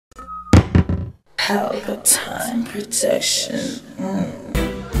Pelpa time protection.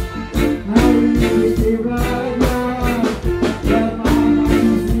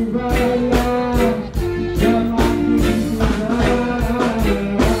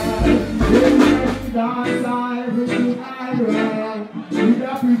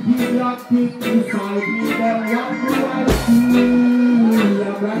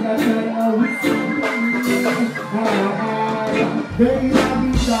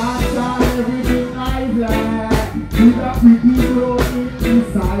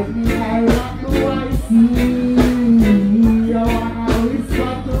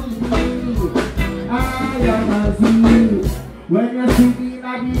 When you see me in the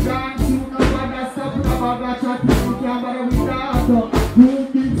dance, you know what I stop. Nobody chat with me, can't bother with that. Who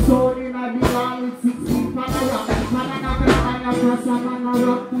big soul in the land with 16 pan a rock. Man a knock and a cross and man a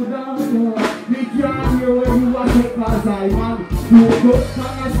rock to the me can't hear when you a take cause I man. You go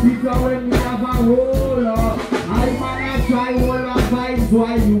pan a speaker when me have a roller. I man a try all the vibes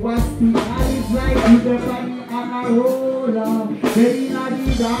while you a speak. And it's like you the funny and a roller. They in the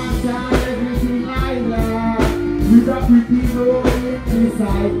dance and everything like that. With a pretty girl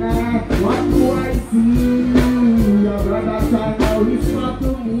inside me, what do I see? Your brother trying to whisper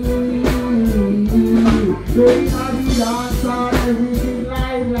to me. They have the dance and everything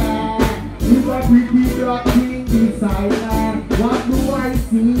like that. With a pretty black king inside me, what do I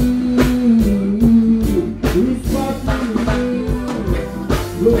see? Whisper to me.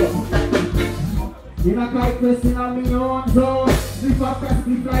 Look, in a kite pressing on me own zone. If I press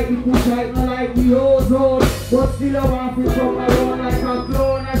me like the push like no like the ozone. But still I want to come around like a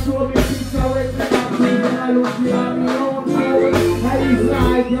clone. I show me picture when me not feeling. I look me on me own phone. And it's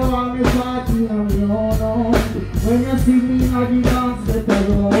like you want me party on me own. When you see me in the dance, better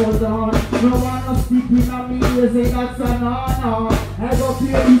go hold on. No one no speaking on me, you say that's a no-no. I go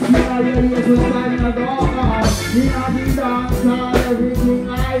play this in your ears, so I'm not gone. In the dance and everything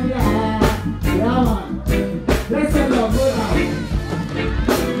like that. Yeah man, listen up, go down.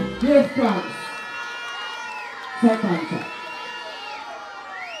 Give thanks. Second shot.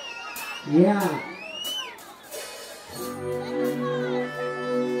 Yeah.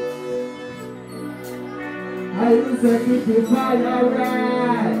 I will set it to fire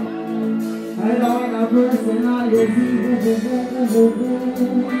right. I don't want a person on your feet.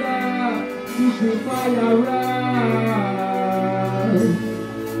 Yeah. Keep the fire right.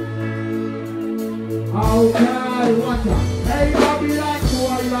 Okay, watch out. Hey, I'll be like you,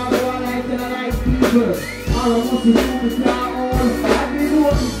 I like and I like people. I don't want to do with your own. I've been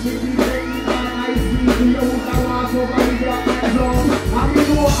working with you, baby, and I see you. You can walk over with your eyes on. I've been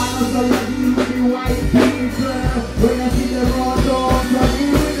working on the white people. When I see the road down, so you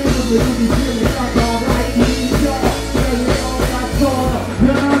will be feeling like a white people. Tell me all that sort.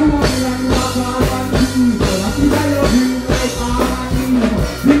 You're not walking and you walk out on people. I see that you're being like a man.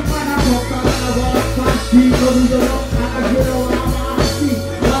 Big man, I walk out and I walk past people. You don't know, and I get on my feet.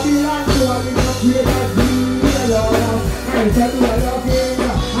 I'll be like you, I'll be not here that deal. Hey, tell me what you're doing.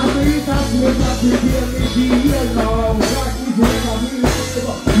 I'm really talking about you, hear me deal now. What is it that we live?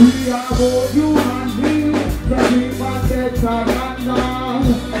 We are both human beings. The people get propaganda.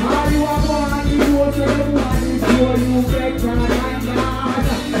 All you are born and you go to the one is for you get propaganda.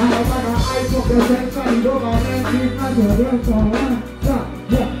 I want to eye for the second government is not your welcome.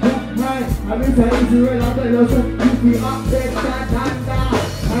 I've been saying to you a tell you so you feel update propaganda.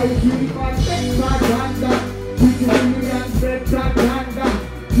 I keep on saying propaganda. Keep the millions get propaganda.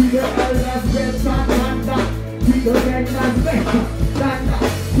 Keep the elders get propaganda. Keep the vendors get propaganda.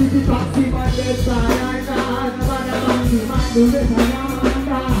 Keep the taxi man get propaganda. Man do the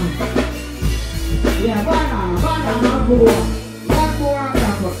propaganda. Yeah, banana, one more,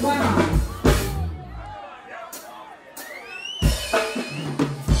 banana.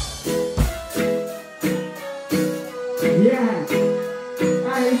 Yeah,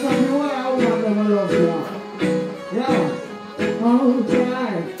 I saw you all I want to love you. Yeah, okay.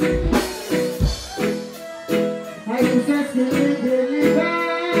 I just said you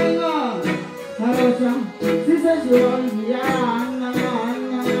bang on. How about you? She said you want me,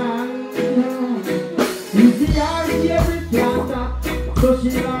 you see her in every planter, so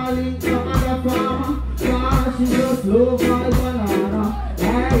she all in some other farmer. Cause she just love my banana.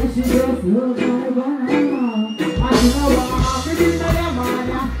 Hey, she just love my banana. I know what I'm doing,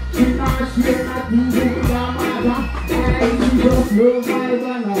 man. She not share nothing with your mother. Hey, she just love my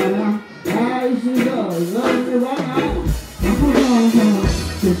banana. Hey, she just love the banana.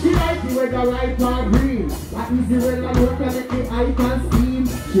 So she like the weather right or green. That is the weather look at the eye can steam.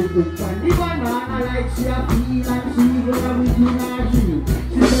 She look on the banana like she a feel and she gonna be in her dream.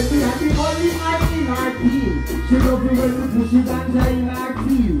 She said me and the only man She love you when we push it and shine like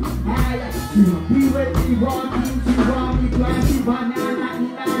steel. She happy when she walking, she want me crunchy banana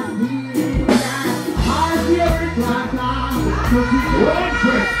in her skin. I hear it like that. One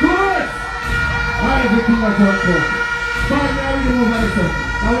press, good! Everything I talk for. Find me everything over the stuff.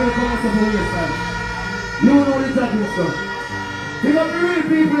 I want to come up for your side. You know the talking stuff. Pick up the real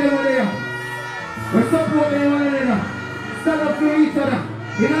people over there. We support them one another. Stand up for each other.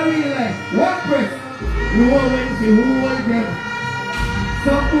 In a real life. One press. You won't wait to see who wants them.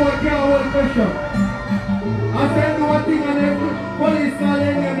 Some poor can't hold pressure. I said do one thing and then police call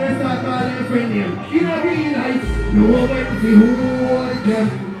them and they start calling their friend name. In a real life. You won't wait to see who wants them.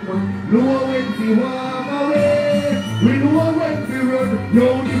 You won't wait to see warm away. We know when we run. Yo,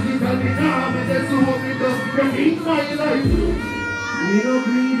 digital in arm and that's what we do from in my life. We no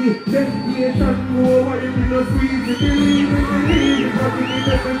greedy, dedication, more why we no squeeze it, believe it, but we need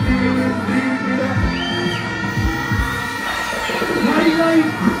to feel it, my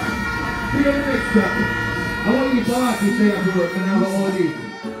life, see you next time. I want you to party today at work and have all this.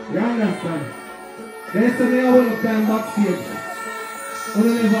 You understand? There's something I want to time backstage. I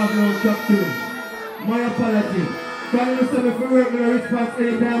don't never have no talk to me. My apology. Trying to say if I work with a response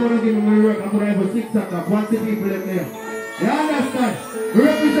anytime I want to give me my work, I'm going to have a 6 o'clock, once the people in there. You understand? We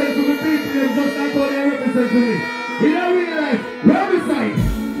represent for the people, just like how they represent for me. In a real life, represent.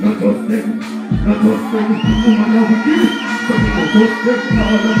 Not just them. Not just them. Woman are wicked. Some people just them.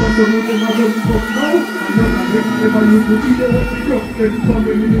 Now I'm not the root of my own stuff now. I'm not a them. Never used to be there. What we drop them.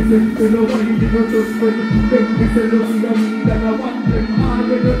 Family listen. They know why you did not just them. Them we say love me and me and I want them. All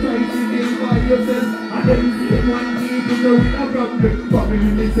when you try to live by yourself. And then you see them one need to know in a problem. Family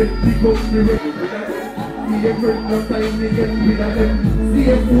listen. Pick up the record. See a friend, no time to get rid of them. See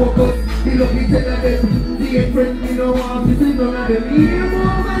a focus, he love me tell of them. See a friend, me no want to see none of them. Hear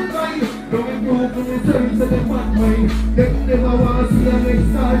more than fine. Don't improve to myself to them bad mind. Them never want to see a next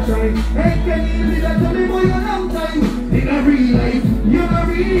star shine. Hey, can you be that to me for a long time? In a real life, you're not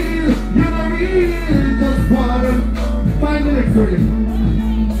real. You're not real. Just pardon. Find the next one.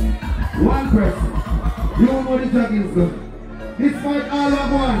 One person. You know the jogging stuff. This fight all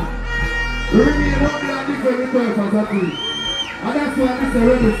of one. Remain humble and different with purpose at least. And that's why this is a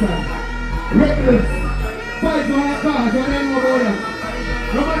rebel side. Rebels. Fight for our cause, what they know about us.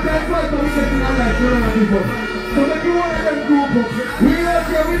 No matter how fight we get in our life, we don't have people. So make you one of them group up. We out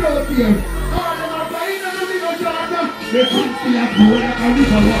here, we don't fear. All them are flying and nothing no charter. They think still have to work and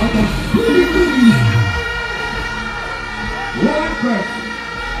river water. One press.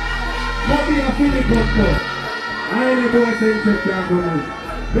 What be a Philip up for? I ain't a boy saying check can't go now.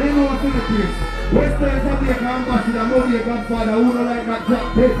 They know what's in the place. Western Jamaica ambassador, no be a godfather, who don't like that drop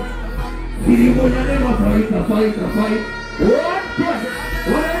dead. See the one of them a fight. What press?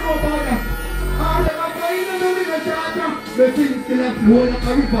 What I know about that? All them are flying and them in a charter. They think still have to hold like a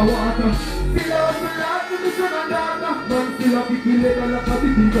river water. Still have to laugh with the son and daughter. Man still have to kill it and like a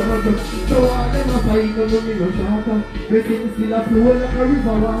big daughter. So all them are flying and them in a charter. They think still have to hold like a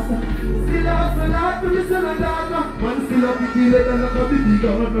river water. Still have to laugh with the son and daughter. Man still have to kill it and like a big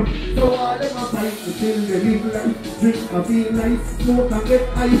daughter. So all them are flying to kill the live life. Drink and feel nice, smoke and get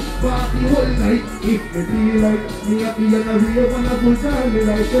high. Party whole night. If they feel like me happy and a rave and a full time, me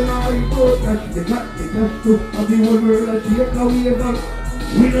like them all report cash. They got the cash too. And the whole world a shake a wave on.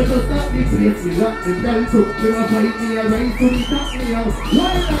 We don't just stop the place, we got the girl too. They a fight me a rise to the top me out.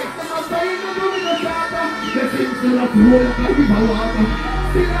 One night, them a fight and do me no charter. They think still have to hold like a river water.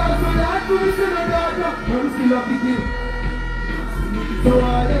 Still have to laugh to me son and daughter. Man still have to kill. So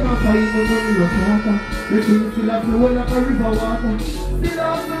all them a fight and do me no charter. They think still have to hold like a river water. Still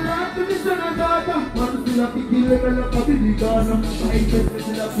have to laugh to me son and daughter. Man still have to kill them like a big garden. I just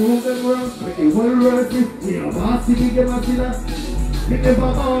still have to prove them wrong. But they were worth it. We a bossy big them a killer. Me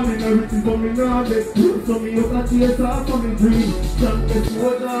never born in a riches but me not get through. So me up a tears off of me dream. Some get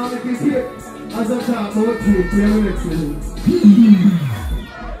more down make it here. As I talk about you, play with it too.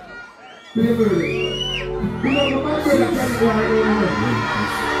 Play with it. You know my brother can't go on over.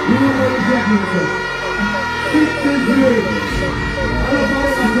 You know what he's talking about. 6 is great. I love how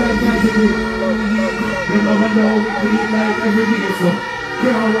I'm trying to do. You never know we eat like every day so.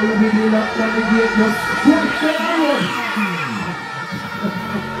 Can't want to be the last one to get up. Watch the iron.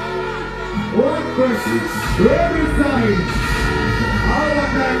 One person, every side. All of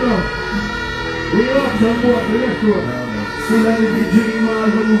that now. We have some more to left road. Still I live the dream all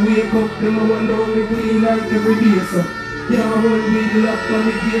when we wake up. Them I wonder how we feel like every day so. Can't run with the lock on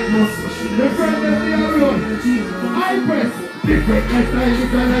the gate must. The friend that they are run. I press. Different style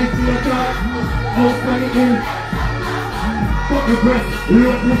is a light to a talk. Out on the hill. Fuck the press.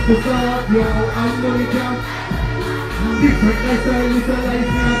 Look the start. Yo, I'm money jam. Different lifestyle is a life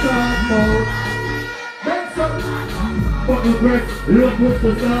in a transport. That's up. But the breath, look what's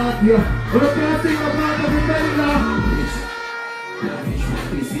the start here. But I can't sing about the rebellion.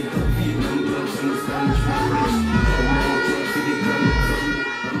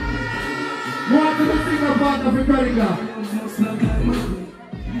 Want to sing about the rebellion.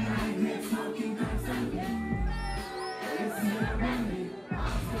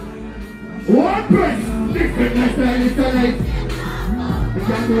 One press, different lifestyle is a life. We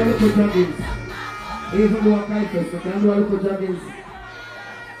can't do a little joggings. Even though I'm kite, we can't do a little joggings.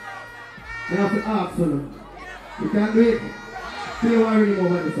 We have to ask you. We can't do it. Play one rhythm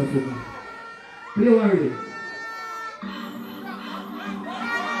over this one. Play one rhythm.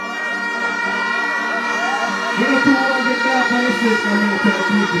 You know, 200 dark on the street, I'm going to try to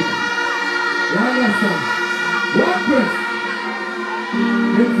keep it. You understand? One press. If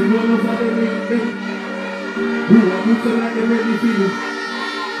you don't know what they make them, who are moving like they make me feel.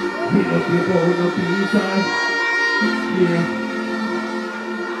 We don't give out nothing inside. Yeah.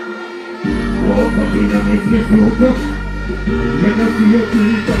 Oh, but we don't make this look up. When I see your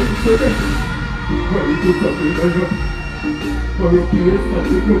feet, I'm sure. Ready to come in the room. For your peers, but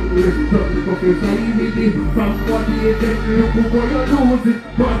we don't let it up. Because I need it from what they get. Look who boy you lose it.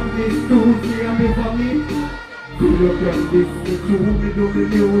 But this too, see I'm in for me. Look at this, the two we do the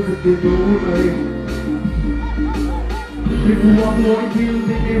music, they do like. If you want more building,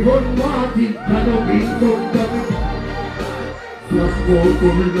 they run wanting, I don't mean come down. Just go to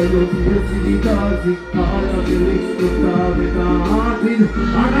me, the university does it, all of the links to start it,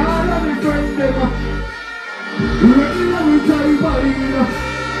 and all of the friends, they are ready to retire by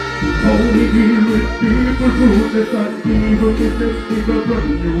how we deal with people ruthless and evil, this is a brand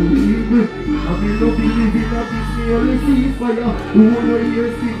new evil. I mean, no believe in a Disney only ceasefire. Who know you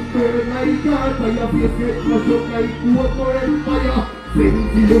stick burn like God, fire face get mashed up like wood for empire. Send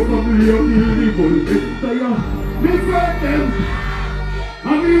to your family of evil empire. Befriend them. I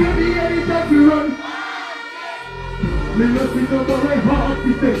mean, let me get it up to run. Me no see nobody hard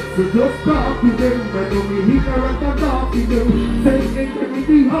to them, so just talk to them. When we hit around and talk to them, say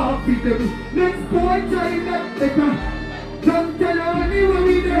integrity hard to them. Next boy try that better. Don't tell her anywhere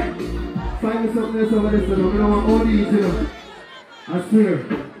we there. Find me something else over there, so no, me no want all these, you know. I swear.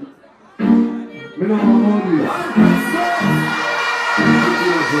 Me no want all these.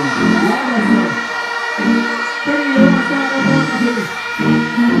 Tell me you want to talk about me.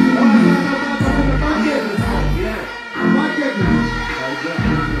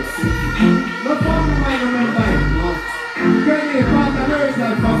 No problem, my remember. Kenny, Father, there is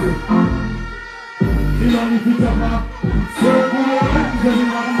that problem. You don't need to jump up. So, you don't need to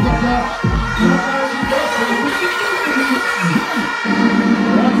jump up.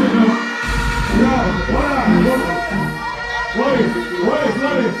 Watch it now. Yo, what is?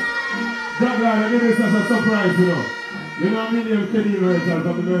 Juggler, I give this as a surprise, you know. You know what I mean? You Kenny Virgil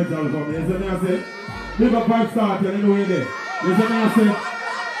from the Virgil company. You see me I say? Big up 5 stars, you know where there. You see me I say?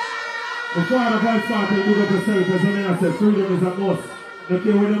 Before the 5 stars, you look at yourself. You see me I say? Freedom is a must. Look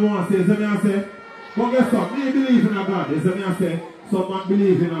here what they want to say. You see me I say? But guess what? Me believe in a God. You see me I say? Some man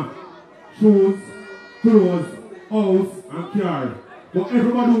believe in a shoes, clothes, house, and car. But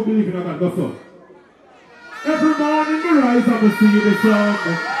everybody who believe in a God does so. Every morning we rise and we see the sun.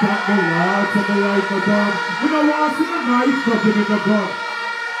 Thank the Lord for the life of God. We don't want to see the night dropping in the God.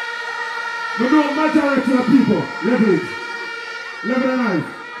 We know majority of people, leverage life.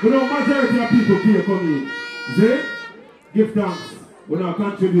 We know majority of people pay for me. See? Give thanks. We don't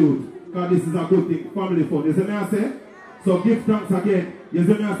contribute. Because this is a good thing. Family fun. You see me I say? So give thanks again. You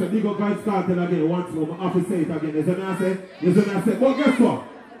see me I say? Big up Vibes Cartel again. Once more. I have to say it again. You see me I say? You see me I say? But guess what?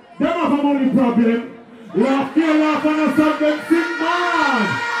 They have a money problem. Laugh here, laugh on us and then sing man.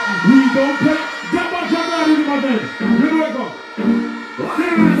 We don't play. Jump on, in my bed. Here we go.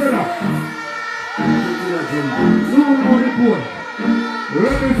 Sing it, brother. Two money boy.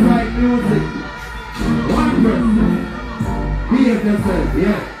 Ready fight music. One person. Behave yourself,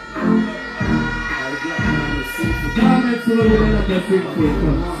 yeah. Can't make sure we let the sing for it.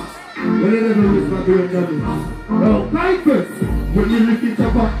 We never lose my brain damage. Now, pipers, when you lift it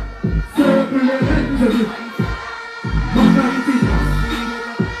up, circle your legs of it. Magnanimity.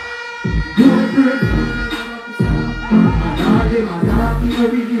 Do it, break. And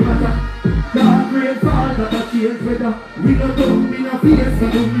really matter. Dark rain fall, that a change weather. We don't come in a face, we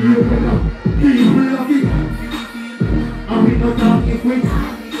don't need a weather. People love it. And we don't talk it quick.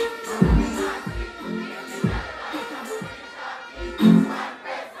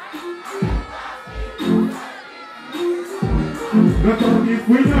 Not only if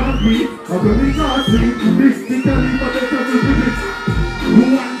we not beat, or when we not sleep, this thing can leave a better to do this.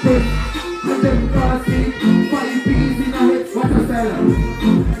 One person, and them can't sleep, 5 peas in a head, what a style.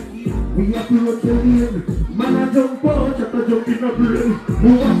 We have to look the lane, man a jump out, shut a jump in a brain. Who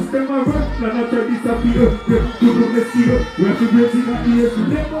watch them a run, and a try disappear. Them to do the steer, we have to break in a ears,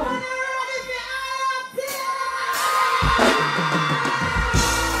 never.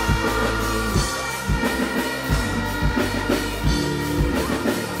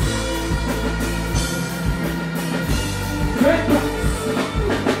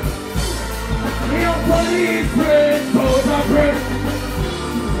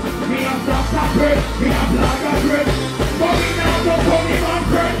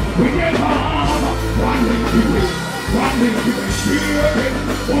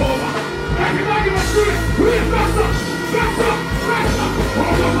 Everybody was doing it! Please, back up! Back up! Back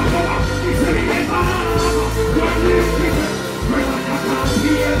up! It's a little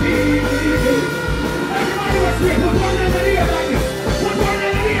everybody was doing it! Put one in the ear like this! Put one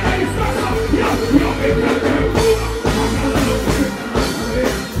in the ear like this! Back up! Yeah!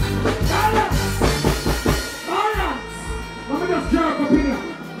 Balance! Let me just jerk up in here.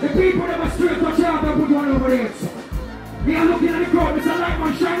 The people that were straight to chart and put one over there. We are looking at the crowd, it's a light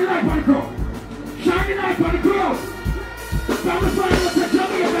man, shine the light on the crowd. Shine the light on the crowd. From the final of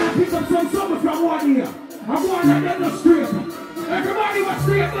Jamaica, and pick up some summer from one here. I'm going to get the straight. Everybody must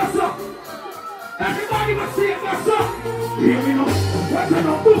see it, what's up? Everybody must see it, what's up? Hear me now, what's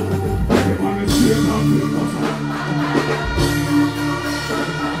up, book? Everybody see it, what's up?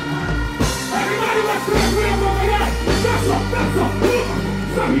 Everybody must see it, what's up? That's up, book.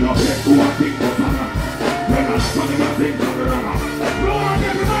 So we don't get to a thing, what's up? Everybody was watching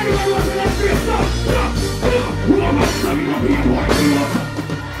that street. Stop. Who am I? Let me go be a boy.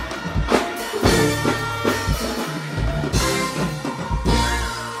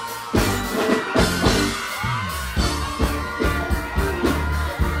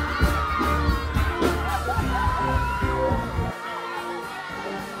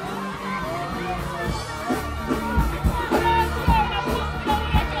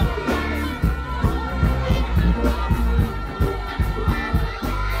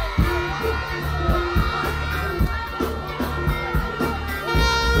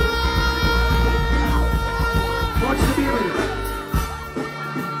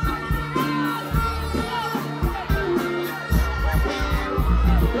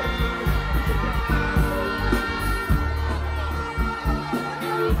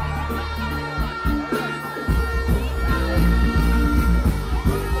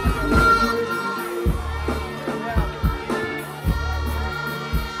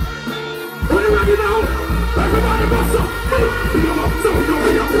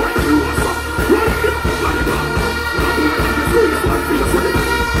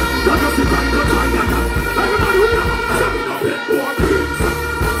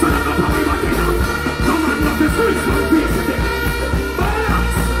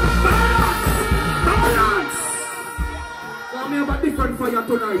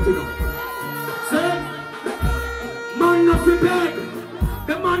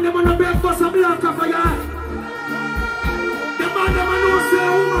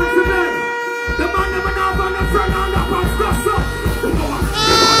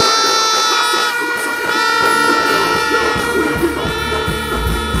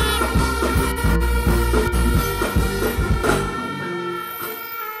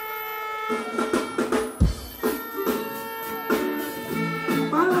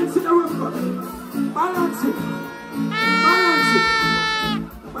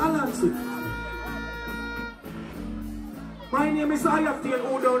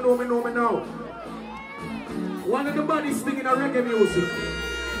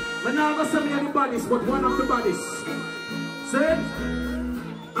 But one of the bodies. See?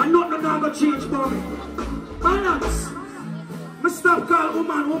 And nothing now gonna change for me. Balance. I stop call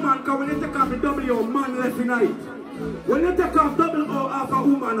woman, because when you take off the W, man left tonight. When you take off double O off a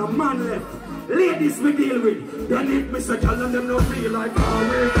woman, a man left. Ladies we deal with. Then if me say tell them no feel like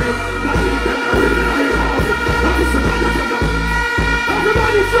everybody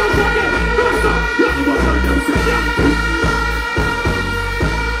jump again. Don't stop. Let me go tell them say yeah.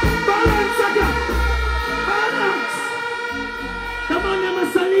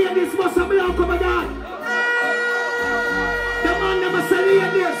 This must have been come again. The man never say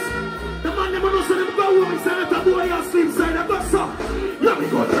this. The man never knows them go home inside the boy and sleep inside the bus. Let me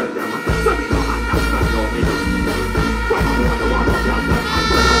go tell them. So we don't understand no me. When I'm the one who can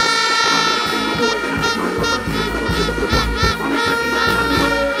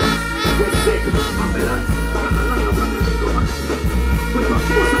we're sick. Ambulance.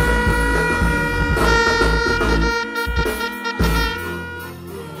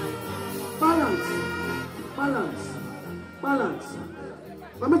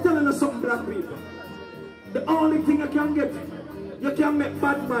 only thing you can get, you can make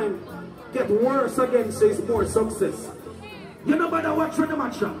bad mind get worse again, so it's more success. You know better watch when the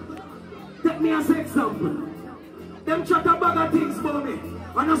match shot. Take me as an example. Them chat a bag of things for me,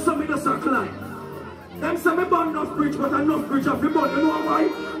 and I saw me just a climb. Them say me burn enough bridge, but enough bridge of the burn. You know why?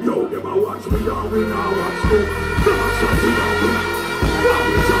 Yo, them a watch me and we now watch me. Them a chat me and we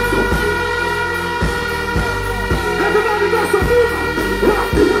chat me. Everybody got some move. Rock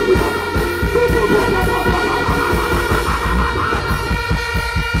the way we are.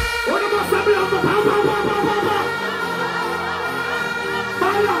 What about somebody on the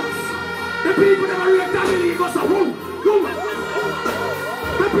balance? The people that are real family go so woo, woo.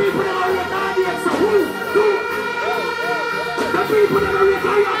 The people that are real audience so woo, woo. The people that are real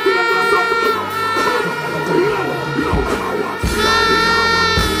audience go so woo. Yo, I watch me now,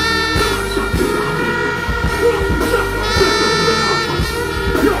 we now.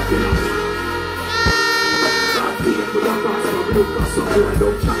 Yo, that's the end of the past, but we got some boy,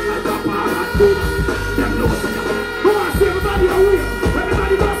 don't chat like that, them know what's up. Who wants to see everybody away?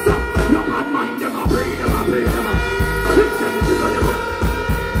 Everybody got some. Your bad mind, them a pray, them a pray, them a lift them to the level.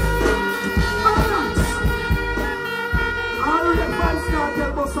 Balance. All of them vibes can't tell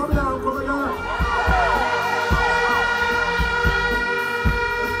about some down, come again.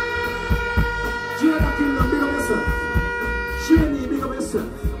 Jada Kingdom, big up yourself. Shani, big up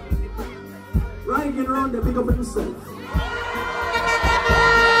yourself. RYGIN around there, big up himself.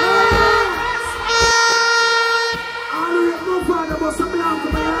 All of them no father, but some down,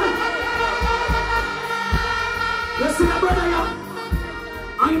 come again. You see that brother, yeah?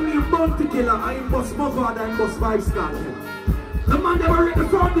 I'm the bounty killer, I'm boss my father, I'm boss vice cartel. The man that were in the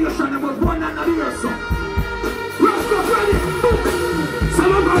foundation, there was one and a year, so. Rasta ready, boom!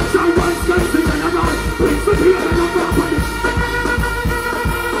 Some of us shall once get sick and around, brings the beer and the property.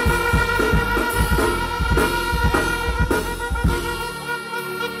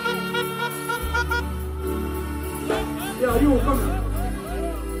 Yeah, you, come here.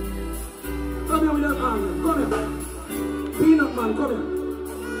 Come here with that hand, come here. Peanut man, come here.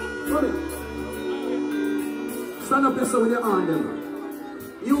 Come here. Stand up here with your hand then.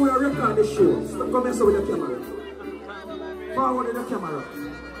 You will record the show. Stop coming here with the camera. Forward with the camera.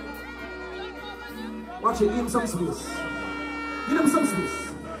 Watch it, give him some space. Give him some space.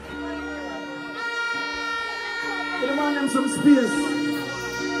 Give the man some space.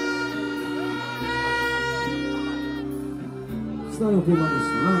 Stand up here, man.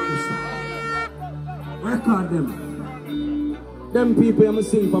 Record them. Them people I'm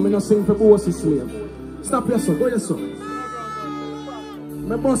sing for, I'm not sing for bossy slave. Stop yourself, go yourself.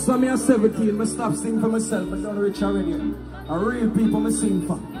 My boss for me at 17, I stop sing for myself, I don't reach already. A real people I sing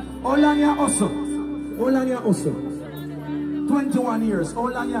for. How long you hustle? How long you hustle? 21 years, how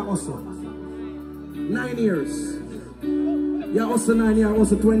long you hustle? 9 years. You hustle 9 years,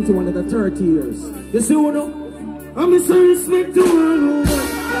 hustle 21, that's 30 years. You see what no? I'm so respect to all over.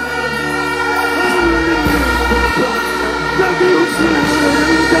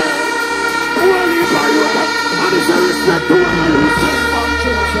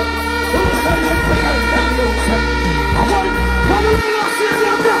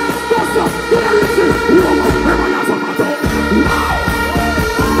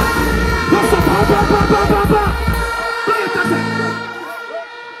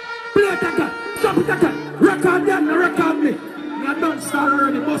 Record them, record me. I don't start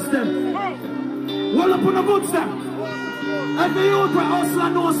already, bust them. Wall up on the boots them. Every youth will hustle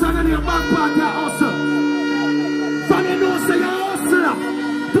and know son in your back part of hustle. Funny know say you're hustler.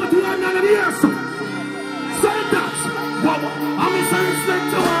 Put you on the ears. Say that. I'm in some respect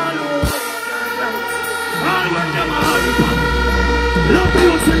to all you. All of them are hyper. Love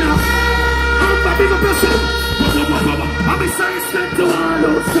you now. I'm a big up yourself. I'm in some respect to all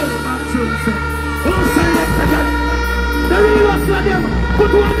you. Say my truth. Don't say that again. The real hustler them.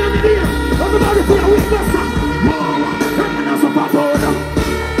 Put one in the ear. Everybody for your witness. That's a bad order.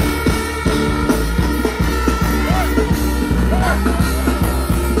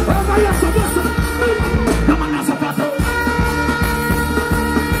 Everybody has a bus. Come on, that's a bad order.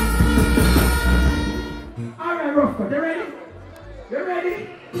 Alright, Rufka, they ready? You ready?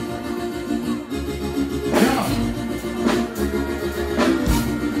 Yeah.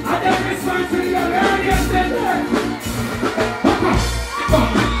 I don't respond to your audience there.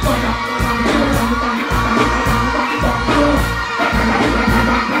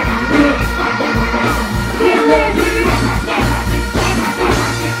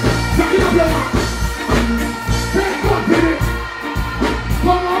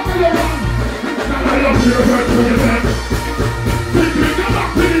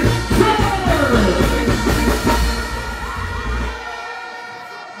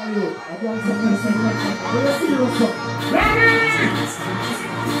 you. I got something to say. Let's see what's up.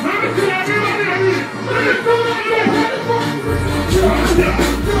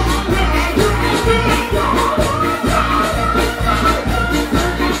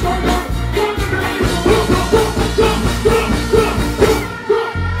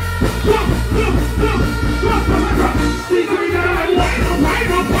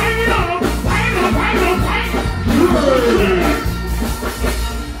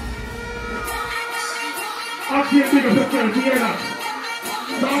 I can't think of the friends here now.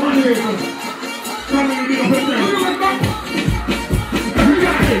 Somebody here. Somebody think of the friends. We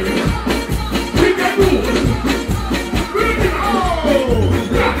got it. We can do it.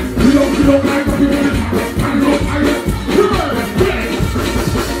 We don't like what you're doing. I don't like it.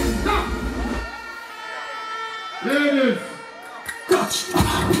 Ladies.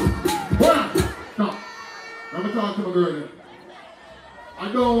 Well, now, let me talk to my girl here. I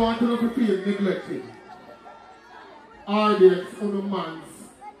don't want to feel neglected. Audience on the mans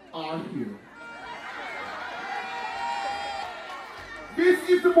are here. This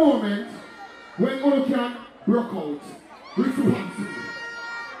is the moment when you can work out responsibly.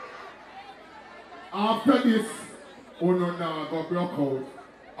 After this, you now go work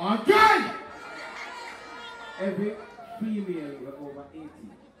out again. Every female over 80.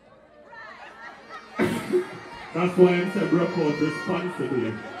 That's why I'm saying work out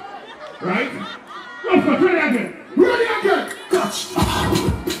responsibly. Right? Let's go, try it again. Ready again! Touch! Can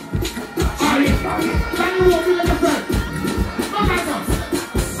you walk me like a friend? No matter!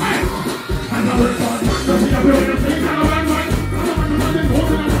 I'm not worried about it. Don't be a real thing. I'm not worried. I'm not worried.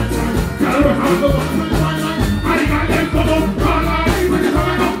 I'm not worried. I got them come up. Pretty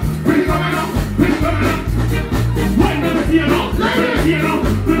coming up. Pretty coming up. Pretty coming up. Why never see it up? Never see it up.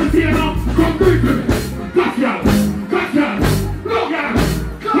 Never see it up. Come deep with me. Gotcha! Gotcha! Look at him!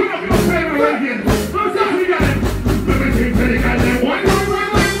 We're not going to play right here.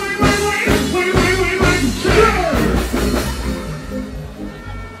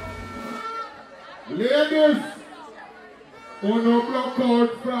 Ladies, on a block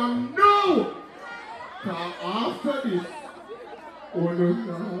out from now. After this, on a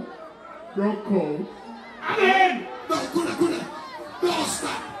block out. Again! No, good. Don't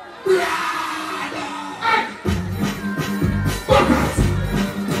stop. Hey! Backwards!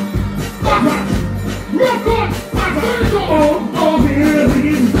 Rock on! Oh, here we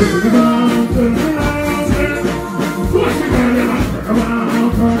go. Turn around. Push me down, turn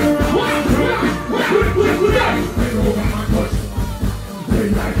around. They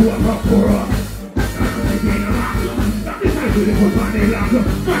like to walk up for us.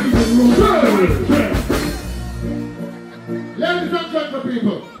 Ladies and gentlemen,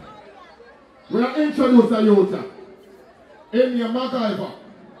 people, we are introduced a youth in your MacGyver.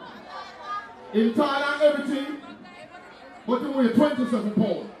 In Thailand, everything, but he weighs 27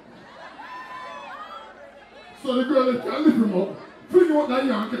 pounds. So the girl can lift him up, figure out that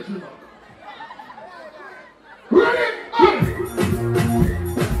you can't catch him up. Ready? Up!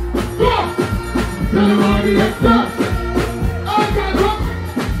 Go! Tell him how to get stuck. I got up!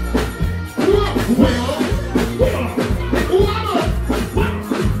 Way up! Way up!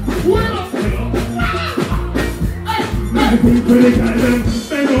 Way up! Hey!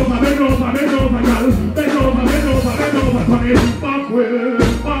 Bend over, girl. Bend over, honey. Backward.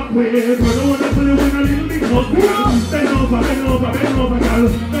 We don't want to put it in a little bit more. Bend over, girl. Bend over,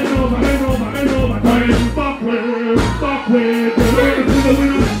 honey. Backward.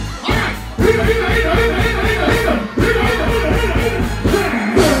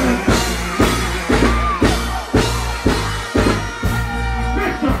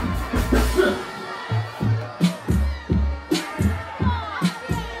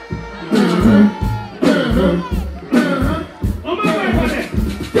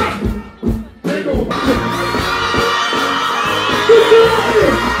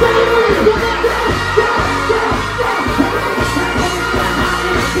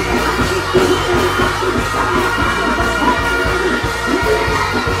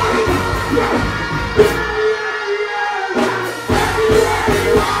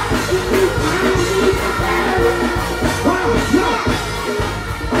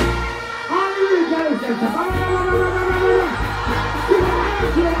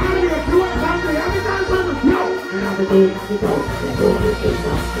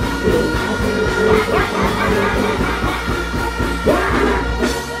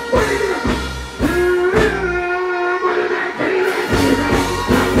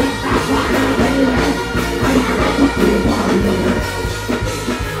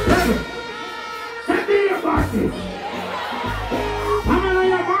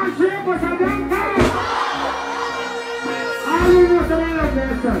 Alright! for some long time. All you know is I love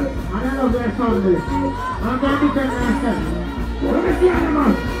yourself. And I love your family. I'm going to defend myself. Let me see how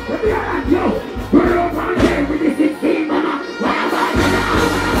man. Let me hear that, yo. We're up on there with the 16, mama.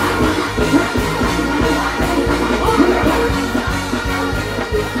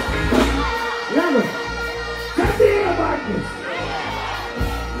 Love it. Tell me about this.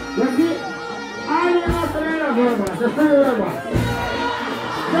 You see, all you know is I love robots. The free robots.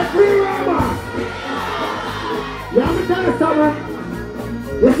 The free robots. You have to tell us someone.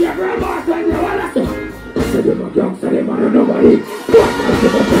 You see a robots when you want to say. Say them a gangster, them a nobody.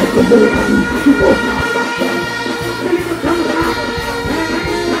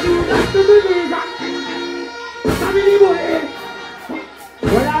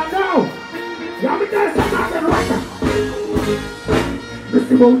 Well, I know. You have to tell us something right now.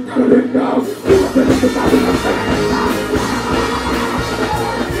 Mr. Moon, tell them now.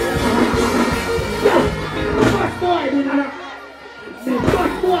 First boy, you know. The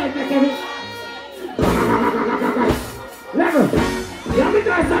first boy, make it. Level. You have to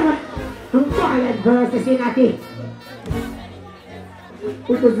try someone from violent versus inactive.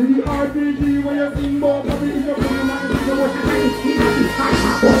 Because in the RPG when you sing more, but in the man, you know what I mean?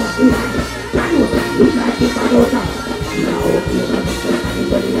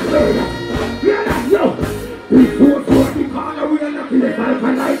 Yo! This was what the corner we are not in the fight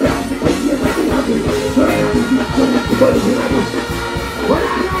and I can't see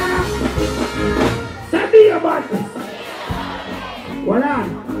Send me about this. Well, I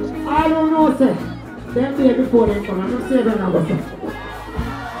don't know, sir. Them day before they come, I'm not saying that now, sir.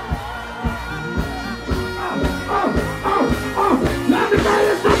 Let me tell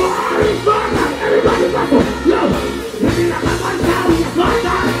you somebody, everybody got to. Yo, let me have a one down, it's one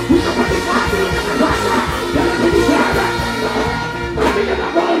down. You can put it down, you can put it down. Let me get it. Let me get a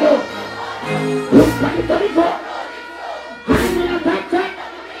ball. Look, 2034. I'm in a tight check.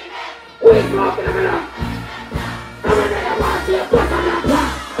 We're smoking a minute.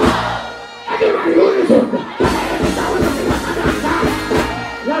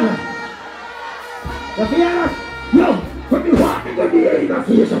 Yo, when you walk in the air, you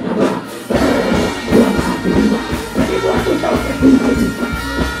see yourself.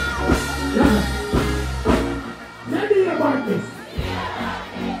 Tell me about this.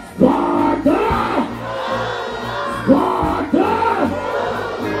 Sparta! Sparta!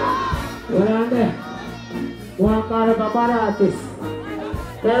 Well, I'm there. One kind of a bad artist.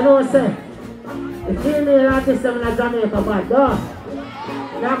 They know, say, the female artist in Jamaica, but dog.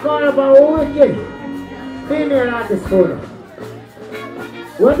 They're calling about wicked. Female artist for them.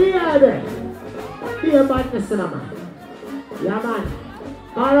 What do you have there? Be a badness in a man. Yeah, man.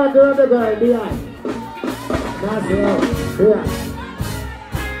 All out the other girl behind. That's it. Yeah.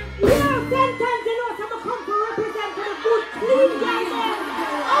 Yeah, sometimes you know someone come to represent for the good clean guys there.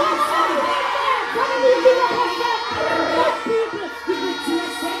 Our son there. Come and leave you up there. Good people. You can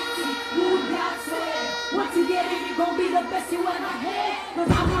dress sexy. Good God say. Once you get in, you're going to be the best you ever had.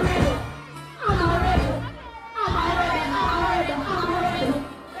 Because I'm a rebel. I'm a rebel. I'm a rebel. I'm a rebel.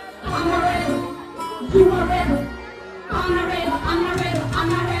 I'm a rebel. You a rebel. I'm a rebel. I'm a rebel. I'm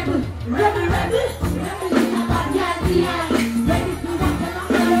a rebel. Rebel, rebel.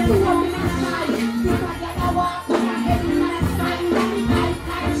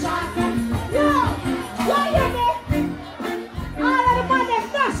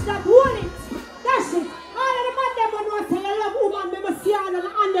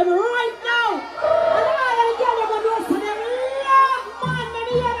 Right now, and all of the girls are going to say, love man, and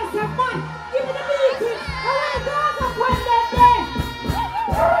the other say, man, give me the meeting. I want to go up on that day.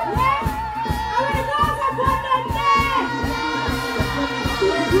 Yeah? I want to go up on that day.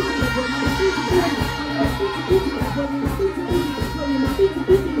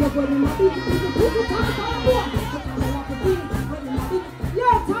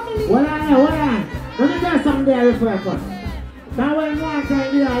 Hold on. Let me tell you something there before I come. Now when you want to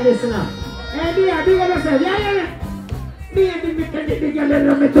hear this now. Hey, big up yourself. Yeah. Big up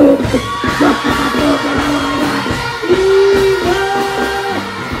me too.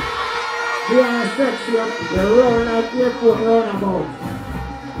 You are sexy up. You roll like airport roundabout.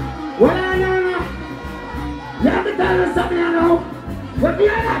 Well, no. You have to tell us something now. What do you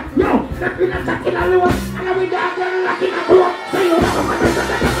have? Yo, let me not check in a low. And then we down there like in a block. So you have to come and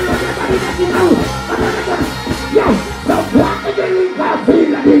everybody that you know. Yo, so what is the link I feel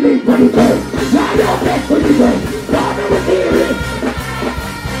like the link for the day? Now you're best for the day. Now you're with the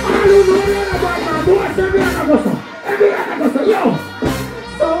I don't know about my boys. Every other person. Yo.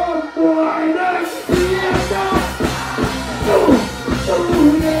 So boy, let's see it now. Oh,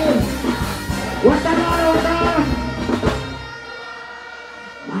 yeah.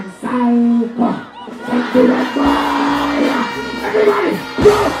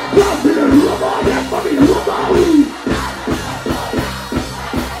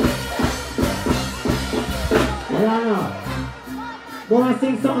 Yeah, no. Go and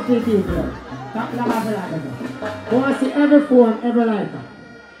sing something to people. Go and see every phone, every lighter.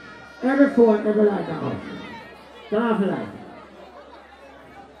 Every phone, every lighter out. Turn off the light.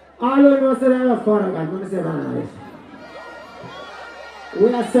 All you know say they love Father God. Let me say that nice.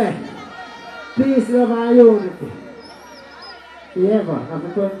 We are saying peace, love, and unity. Forever,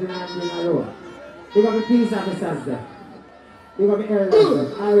 after 29 years alone. You got the peace officers there. You got the elders there.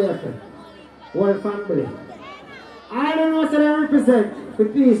 RYGIN. Whole family. All you know say they represent the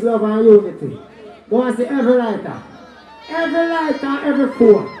peace, love, and unity. Go and see every lighter. Every lighter, every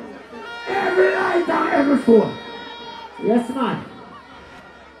phone. Every lighter, every phone. Yes, man.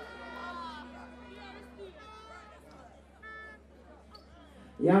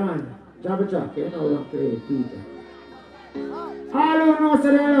 Yeah, man. Drop a drop. You know don't play with people. All who know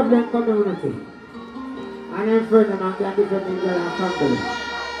say they love them community. And them friends them and can defend them girl and family.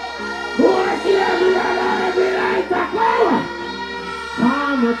 Who I see every lighter power?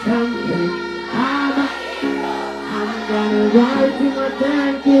 I'm a champion. I'm gonna ride to my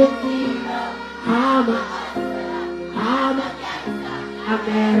tanky. I'm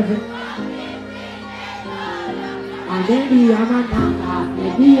American. And maybe I'm a number,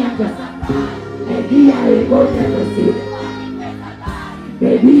 maybe I'm just maybe I ain't gonna never see.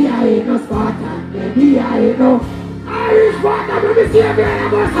 Maybe I ain't no Spartan, maybe I ain't no Irish Spartan, let me see a man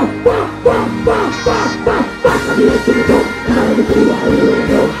I'm also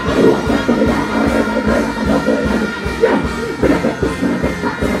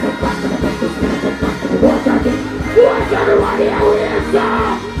watch everybody out here, sir!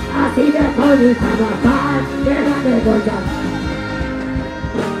 I see them coming from afar, they're not there for that.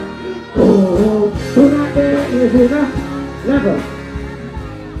 Oh, tonight there is enough level.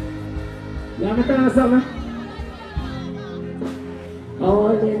 You understand something?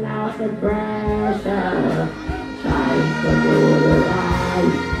 Holding out the pressure, trying to do the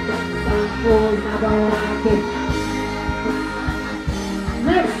right. Some fools never like it.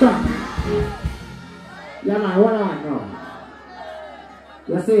 Next song. Yeah man, what I want now?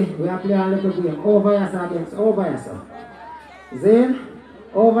 You see, we are playing a little game. Over yourself against over yourself. Zane,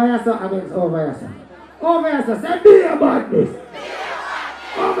 over yourself against over yourself. Over yourself, say be about this.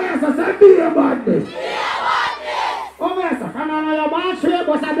 Over yourself, say be about this. Over yourself, come on your man straight,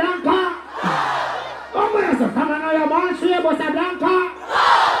 Bossa Blanca. Over yourself, come on your man straight, Bossa Blanca.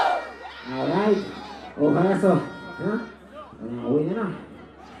 Alright, over yourself. Huh? Winning now.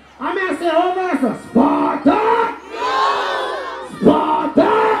 I'm going to say over yourself, Sparta.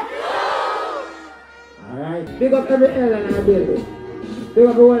 Sparta. Alright, big up every L in our building. Big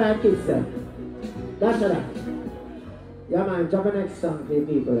up all our kids, sir. That's that. Yeah man, drop the next song for the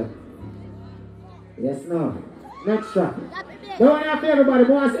people. Yes, no. Next track. Don't want to hear everybody,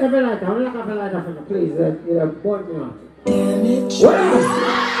 but once every lighter. I'm looking for a lighter for me, please. You know, burn me out. What else?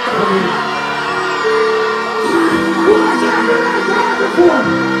 Watch every lighter before.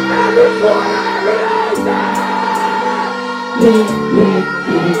 Every lighter.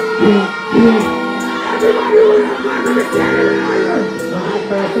 Everybody will have my baby standing in here. My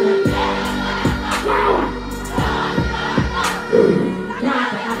person. Power.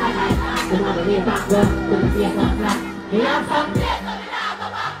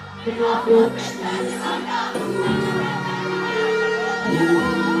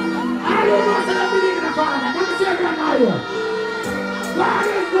 God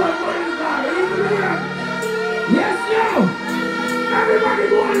is good, God is good. Yes, no. Everybody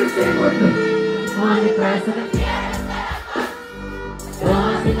go on and sing with me. Only person.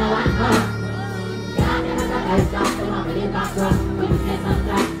 Don't see no one come. I stop the one with the back up. When you say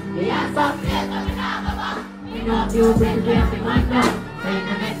something, the ass up. You know if you bring the everything like that. Say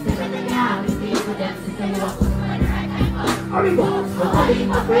the next thing in the yard, you see for them to say what. Arriba,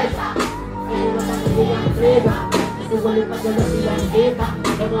 arriba, presa. You know that you want to flavor. This is what you put the lucky and paper.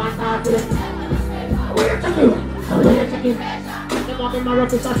 They want to have it. Where you checking? Where you checking? They want in my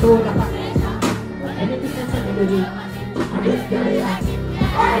rock is a shoulder. Anything that's a melody. I'm just very happy.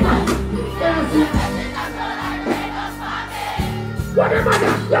 Alright, what am I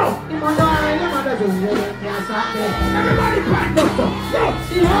doing? Yo! Everybody back up, yo!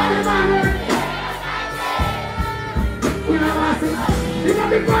 You heard him, man! You know what I say? You got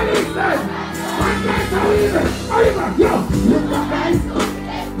the police, man! One guy's how even! Arriba, yo! Look what guys!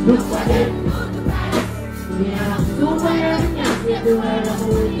 Look what them! Yeah, super young, yes, you do it, I'm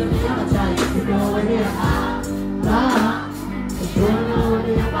going to be a child. You know when you're out, you don't know when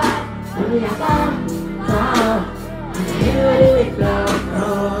you're back, when you're back, you do it,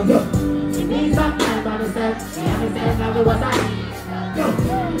 yo! Give me some time by myself, see how myself, now we was I. Yo!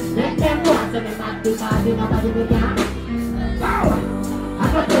 Make them walk. say me mad because you nobody me can. Power! I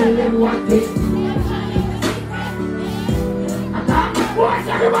go tell them one thing. I got watch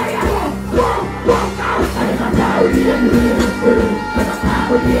everybody out. Whoa, whoa, now. I got power in the enemy. I got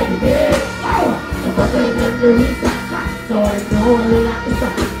power in the enemy. Power! I got the enemy. So I know that it's a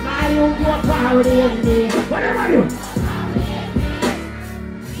now you got power in the enemy. Whatever I do.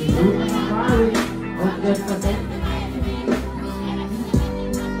 You do power. 100%.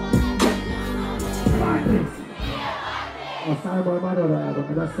 Oh, sorry about my daughter, but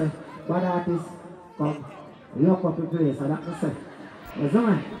I just say, bad artists come lock up the place, and that's say. You see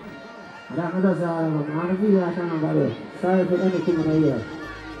me? And that's just on the video I can't go. Sorry for anything in the ear.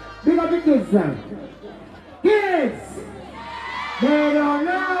 Big up the kids then. Kids! They don't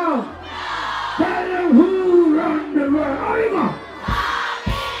know! Tell them who run the world. How you go?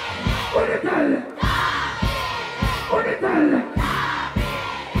 What do you tell them? What do you tell them?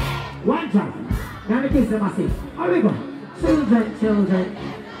 One job. Now the kids them I say. How you go? Children, children,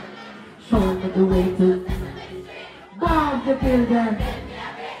 show me the way to bomb the building.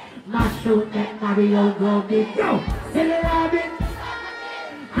 Not shoot that Mario go big. Yo, silly rabbit,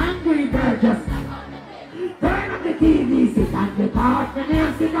 hungry bird just turn up the TV, sit on the park, and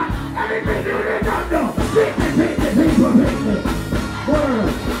they'll sit on everything you don't know. Bring me.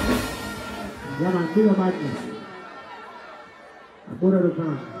 Word. Yeah, man, feel about this. I put it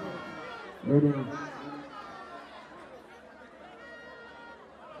on. Ready now.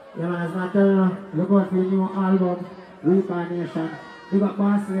 Yeah, man, as I tell you, look out for the new album, Reincarnation. We got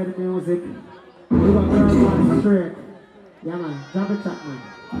Boss Lady Music. We got Girl One Straight. Yeah, man, drop it chat, man.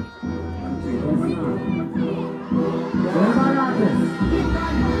 Yes, man. Where my artists?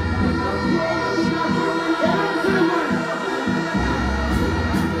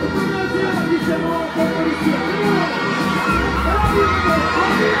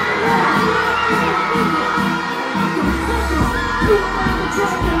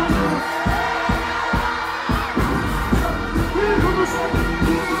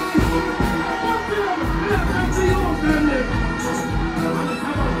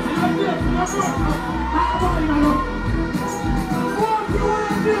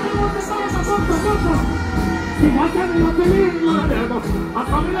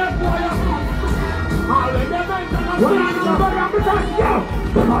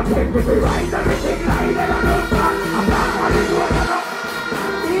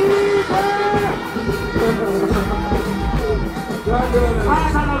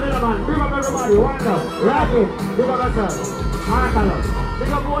 Everybody, one love, Rocky, big up yourself, Martha love,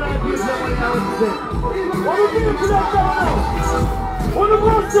 big up all the people that want to know what to say. What do you think to that now? What do you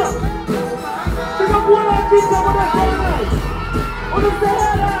want to say? Big up all the people that want to say that. What do you say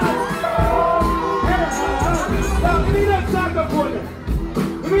that? Now, give me that microphone.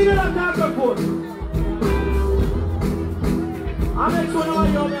 Give me that microphone. I'll make sure what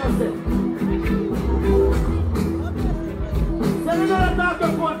you're going to say. Send me that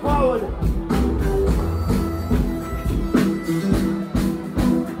microphone forward.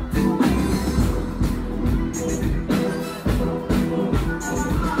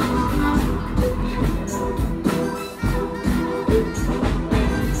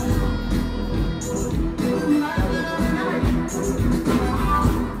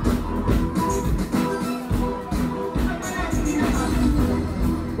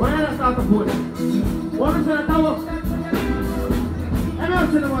 What is that tower? And out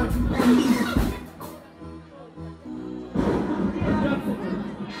to the one.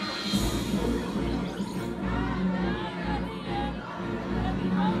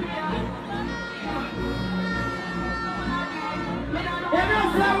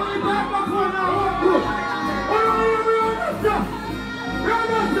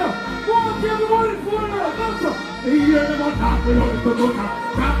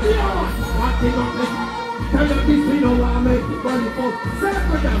 Tell them this we know what I make it money for. Say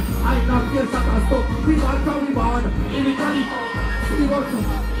for them, I not feel such a stuff. We want to be born in the money. See what you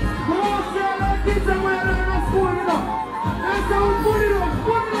go say like this and we're in a school, you know. That's how we put it on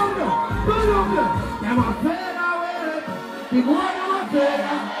there. Put it on there. Them are afraid of it. The more them are afraid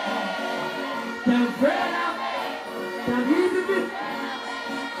of. Them afraid of. Them easy bit.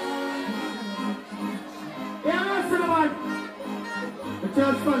 Yeah, man, see the one. The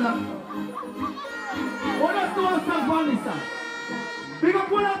church fella. What does the one stand for, Lisa? Big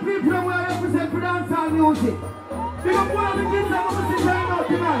up all the people who represent for dancehall music. Big up all the kids that want to sit right now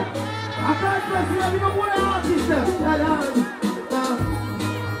tonight. I can't stress you, big up all the artists there.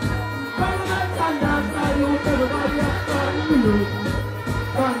 Everybody has fun, you.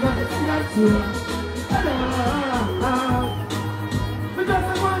 We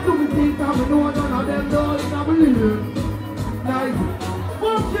just want to think of we know none of them don't believe. Nice.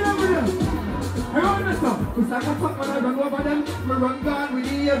 Fuck you over there. I run this up. It's like a fuck when I run over them. We run down with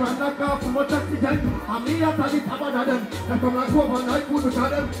the air and knock off from much oxygen. And me at the top of them. They come like over night food with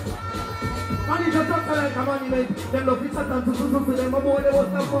them. And it's a talk like a monument. Them love each other to them. More they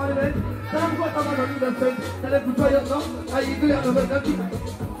was not monument. Tell them what I'm going to do them friends. Tell them to try it now. I agree on the them.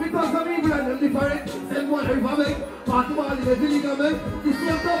 Because some evil and them different. Send one river make. Party ball in the village of them. The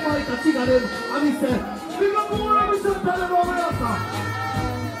same top fight a chick of them. And he said, we got more of a shot tell them over there, sir.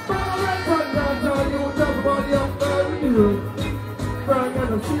 Alright, but that's all you talk about the young girl with you. Frank and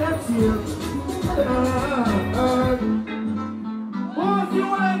the see that shit. What's you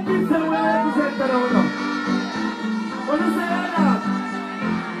want to say when I present that out now? What you say that?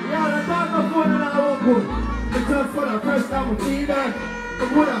 Yeah, the talk of phone and I won't go. It's just for the first time we see that.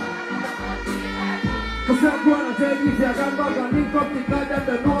 Because I'm going to tell you if you got back and link up the guy that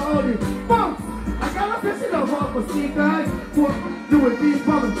they know all this. Bounce! I got a special of all for sneakers. Do it, these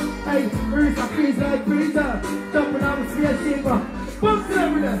bubbles. Hey, where is a freeze like freezer? Jumping on the spaceship. Bounce it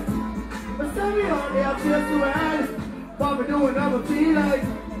every day. But tell me all they have to do it. What we doing, I'ma feel like.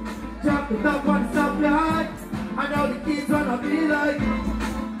 Jump the top on the stoplight. I know the kids wanna be like.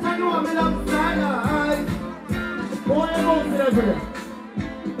 I know I'm in upside. Boy, I'm out there every day.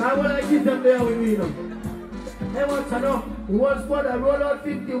 I wanna keep them there with me, you know. Hey, what you know? The one spot I roll out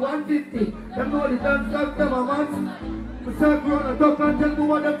 50, 150. Them know the dance club, them a man. We start around the duck and tell me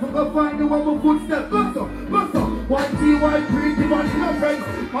what them to go find the one more footstep. Go so. One T, white, pretty, body, no friends.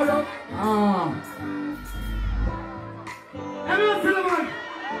 Hold up. Everyone tell them, man.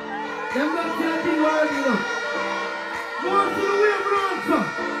 Them don't say anything word, you know. Go on to the way of the answer.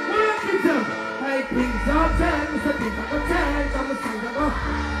 What do you think them? Hey, things are changed. Mr. Things are changed. I'm a singer.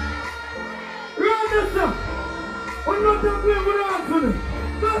 Run this up. What do you think we're going to answer?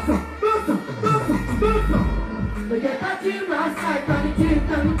 Basta. They get that team last night and the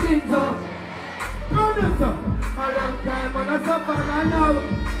kids up. Run this up. A long time and I suffer and I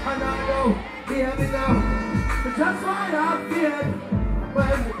know. Hear me now. But just why I feared.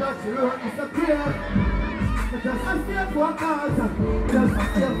 When the touch you road disappear. But just a stay focused.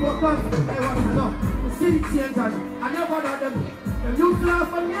 Hey, what you know? The city changed and I never know them. Them used to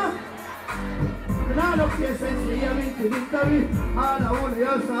laugh at me. And I don't care since they hear me to victory. All I want to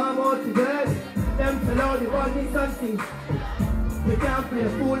hear some about today. Them tell all the one me something. They can't play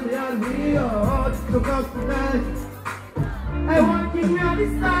fool, they all we are. Look out for that. Hey, one king me on the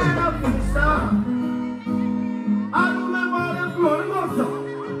style of the star. I remember all them growing up, sir.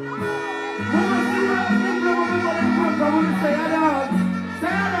 Who was the way I think they remember them growing up? I want to say it out.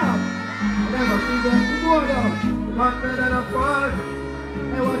 Say it out. I never see them to go down. Not better than a fart.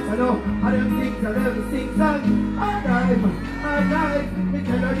 Hey, what you know? I don't think I'll ever sing song. I dive. Me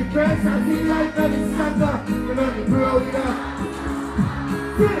tell her the pressure, see like that is stronger. You know the grow, you know.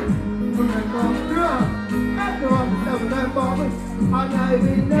 See? Remember, grow. I know I'm seven and bombing. And I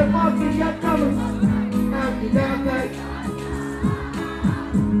will never get trouble. Every damn night.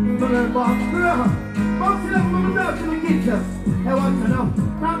 Remember, grow. Box it up from the dog to the kitchen. Hey, what you know?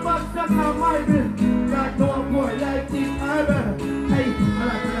 That box stuck on my bill. Got no boy like this, I better. Hey, I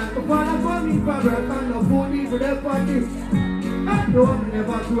like to follow for me, brother. And no food for their party. I know I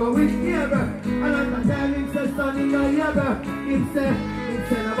never grow with ever. I like to tell him, say, son, in your ever. Him say,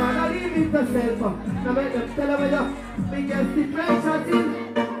 nobody leave it to self. Now make them tell him, we get the pressure in.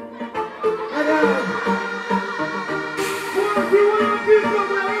 And what's you want to give them?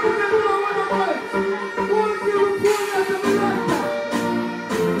 I don't know what I'm like. What's you want to give them?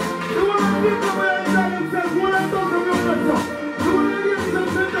 You want to give them where I tell themselves, what I thought of your person. You want to give them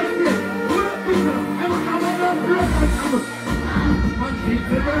the next day. What I think of them. I want to blood my stomach. One kick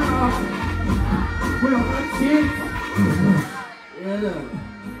to the house. Well, one kick.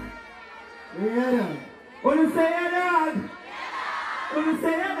 Yeah. What you say, Dad? What you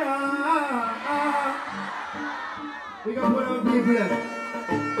say, Dad? We can put on people there.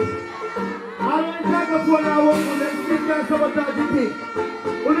 I don't think I can put on one for them. Stick and sabotage the thing.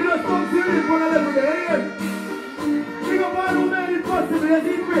 When you just come serious for a level there, we can put on who made it possible. Yes,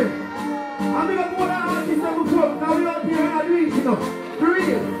 it's free. I'm going to put on artists on the front. Now we out here and do it, you know. For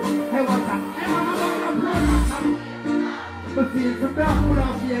real. Hey, what's that? Hey, man, I'm going to but feel from that, pull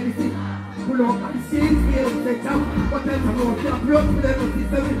off the anything. Pull off the scenes, feel the section. What else I'm going to upload for them to see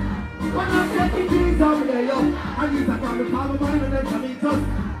them. When I'm taking things over there, yo. I use that from the palm of mine and then come in touch.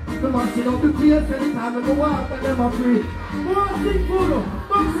 The machine of the place anytime I go walk and them are free. One thing, photo.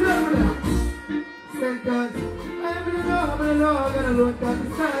 Box it over there. Sentence. I'm in the law, gonna look at the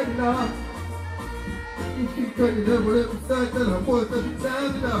side now. If you turn it over every side, then I'm worth every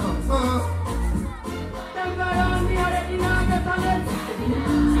time now.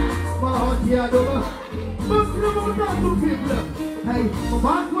 Hey, my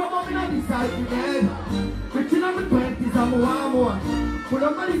boss was up in this side again. Reaching on my 20s, I'm a more. Pull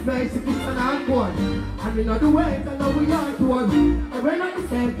up on his face, if it's an encore. And we know the ways, I know we are to one. I ran on the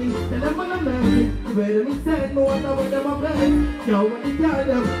same thing, tell them what I'm making. The way that he said, no one know what them are playing. Yo, when they tell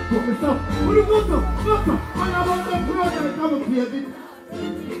them, put me so. Who the fuck up? Fuck up. When I want them project, come up here, bitch.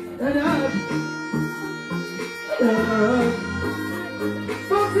 And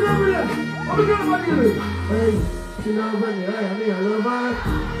fuck it over there. What we gonna fuck you? Hey, you know when you hey, I mean, I love her.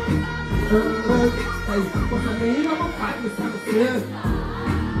 Hey, what's I mean? I'm a fight with something here.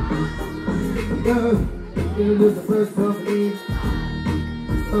 You lose the first company.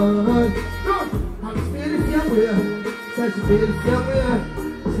 I'm still somewhere. Said she did it somewhere.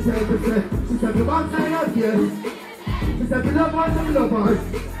 She said, you want to sign up here. She said, you love hearts and love hearts.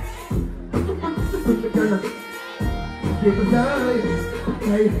 Give a die.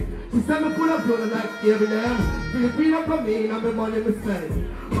 Hey, she said, me pull up blood like every damn. Feel up for me, and I'm the money we spend.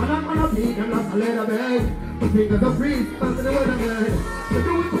 Man, I'm gonna beat them like a leather bag. My fingers are free, stand to the weatherman. We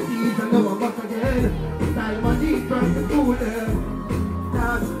do it for these and now I'm back again. Style my knees, trying to cool them.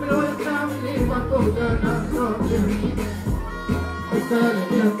 Now, you know it's time we leave my soldier, not something. It's time to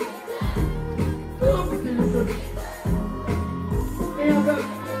get. Hey,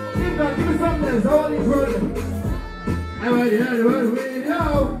 give me something else, all these brothers. I went here to run with you. I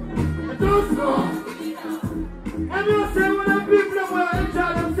don't score. Everyone say when the people that want to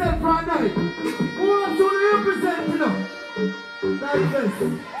enjoy themselves for a night. Who wants to represent, you know? Like this.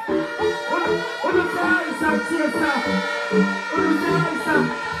 What the guys are cheers up? What the guys are?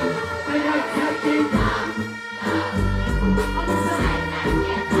 They are checking.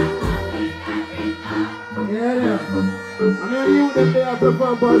 Yeah, I'm here you that they are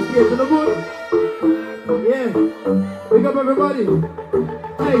performing for us here to the book. Yeah, wake up everybody.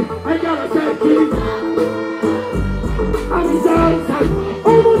 Hey, I gotta say, King. I'm inside. Oh,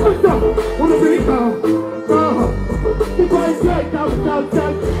 what's up? Wanna bring out? The boys right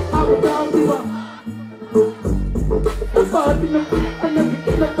outside. I'm down the bar. The party, and the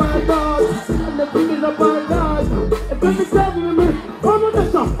picking up my dog. And the picking up my dog. And then the seven of me. Oh,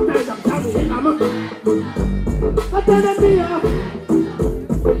 what's up? I'm I tell them me up.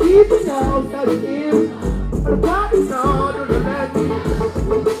 Even now, that's him. The party's on the left. I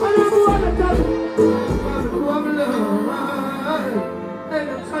don't want to tell you. I'm alone. They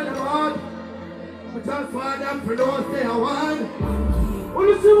don't tell you what. But just for them for those they are one. When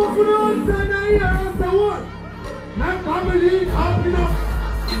you see what for those they are here, I'm the one. My family is happy now.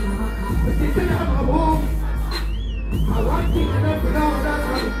 The kitchen have a home. I want to get up and down that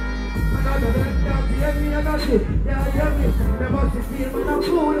one. Another day, hear me and that's it. Yeah, hear me. Never see feel when I'm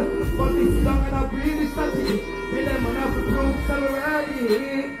cool. But this long and I breathe is static. Tell them when I prove so ready.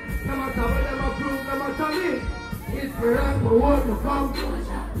 No matter what them approve, no matter me. It's for us for work to come.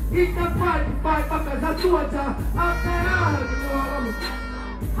 It's a fight back as a soldier. After all, you know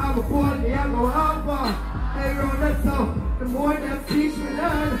I'm a boy, the young go over. Hey, round that stuff. The more them teach me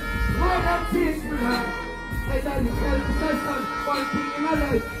learn. The more them teach me learn. Hey, daddy, tell the session. One thing in my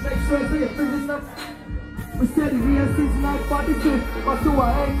life. Make sure it's your business. We said the real season like 46. But do I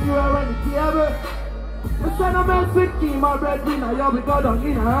hang you around the table? We said I'm out with key, my breadwinner. Yeah, we go down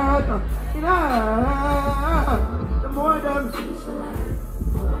in her. In her. The more them.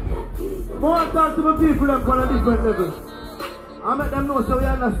 More I talk to my people them on a different level. I make them know so we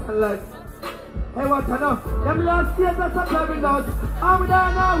understand like. Hey, what I know? Them last years that's a very loss. And we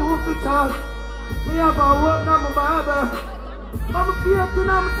don't know who to trust. We have a work now, my barber. I'm a kid to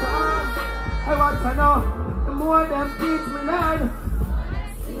them time. Hey, what I know? The more them teach me learn.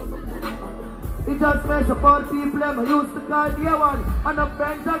 It just makes a part people them I used to call dear one. And the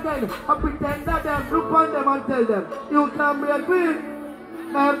friends again. I pretend that them look on them and tell them you can be a queen.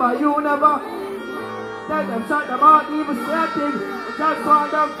 Remember you never. Tell them shut them out even say a thing. Just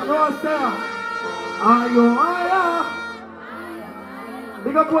want them to know there. Are you higher?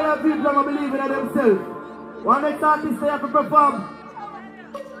 Big up all the people that believe in themselves. One next artist they have to perform.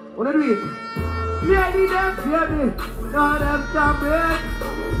 Wanna do it? Lady them, baby. Now them can break.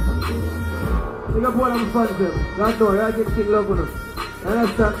 Big up all them fans them. That's all, RYGIN KING love on them.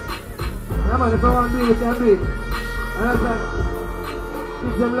 Understand? Yeah man, if I want to do it, they can do it. Understand?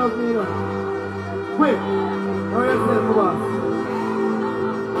 Keep them love me, you know. Quick! Now you're saying, my boss.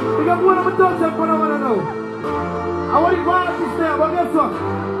 Big up all of my touch up what I want to know. I want to go out this day, but guess what?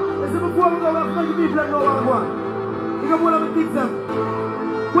 Listen, before we go, we have to make the people that know what I want. Big up all of my things them.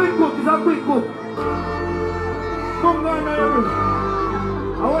 Quick cook, it's a quick cook. Come down now, your room.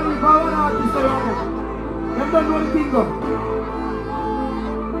 I want to go out this day, them don't know the thing go.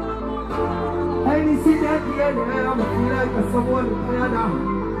 Any city, again, yeah, I feel like someone in Canada.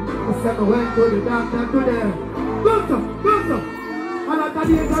 I said I went to the doctor today. Doctor! And I tell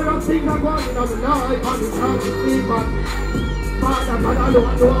you, I don't think I'm going to the night, and it's not to sleep, but Father, I don't know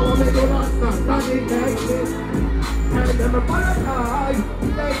how to do that, standing like this. Tell them apologize,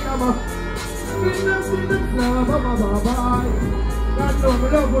 tell them bye. God know, we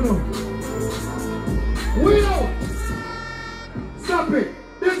love you. We know. Stop it.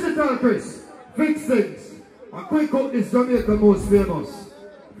 Digital Chris. Fix things. And quick out this Jamaica most famous.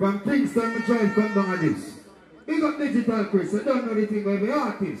 From Kingston, we try to come down on this. Big up Digital Chris. I don't know the thing about the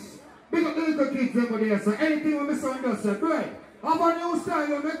artist. Big up the little kids over there. So anything when we sound us, say, great. Have a new style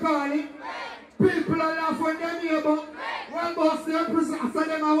when we call it. People are laughing when they hear about. One boss they present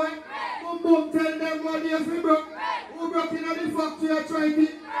them away. Boom, tell them what they have broke. Who broke in the factory or tried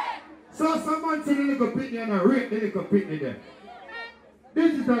it. So someone see the little pitney and I rate the little pitney there.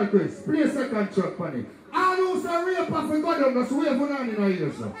 Digital Chris, play a second track on it. I know some rape off and go down, that's wave on in our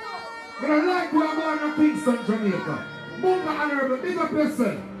ears. But I like we are born in Kingston, Jamaica. Munga Honorable, big up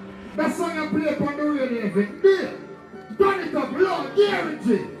yourself. That song you play upon the radio, if it there. Turn it up, Lord,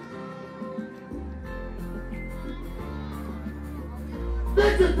 guarantee.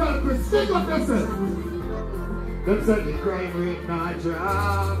 Digital Chris, big up yourself. Them said the crime rate not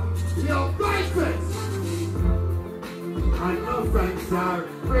drop. Yo, crisis! And no friends are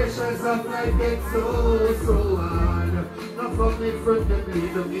pressures of life get so hard. No family friend them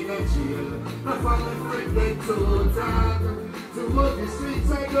lead them in a jail. No family friend get so dark. To walk the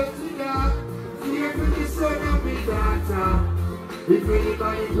streets I go to dark. Fear for the son of me daughter. If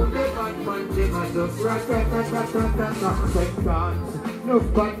anybody put the bad man, them are just rat-tat-tat-tat-tat-tat-tat. No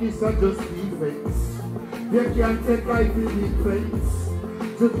badness are just defense. You can't take life in defense.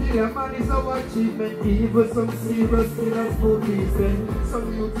 To kill a man is our achievement. Even some serious killers for reason.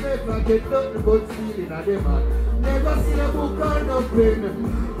 Some youth never get nothing but stealing at them man. Never seen a book or nothing.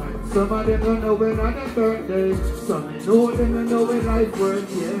 And some of them don't know when on their birthday. Some know them don't know when life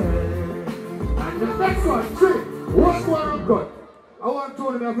works, yeah. And the next one, 3, 1 more uncut. I want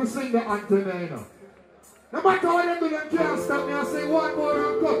to them to sing the anthem, you know. No matter what they do, them can't stop me and say 1 more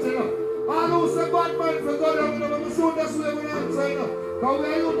uncut, you know. All who say bad man for God, you know, I'm soon that's where we answer, you know. Because we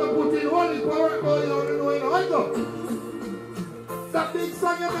are used to put in only power going on, you know, I go. That big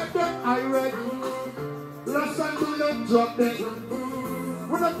song you make them, I read. Last time we them drop them.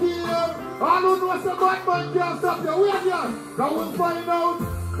 When I kill you, all who know say bad man can't stop you, we are here. Because we'll find out,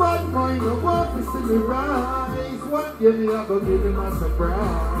 bad man, you want to see me rise. One day me have to give him a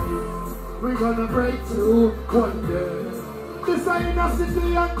surprise. We're gonna break through one day. This ain't a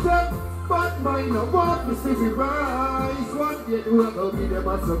city anthem. But mine I want to see me rise. One day we're gonna give them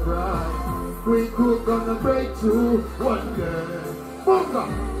a surprise. We could gonna break through one day. Munga,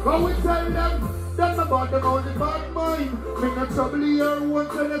 go and tell them that's about them only bad mind. Make no trouble here, won't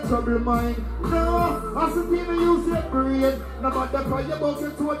tell the trouble mind. No, I see people use your brain. No matter how you bout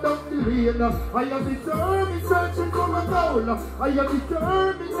it to a down the lane. I am determined searching for my goal. I am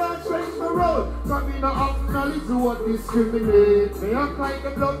determined not change the road. Cause me not acknowledge what discriminate. Me act like the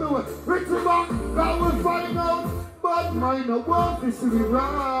blood do it. Richie back, now we'll find out. But mine I want to see me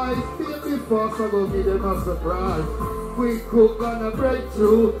rise. Baby fast, I go give them a surprise. We could gonna break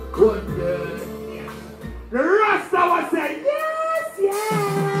through one day. The rest of us say yes,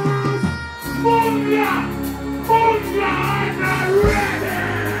 yes. Munga, Munga, and ready.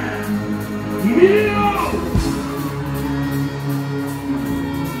 Yo.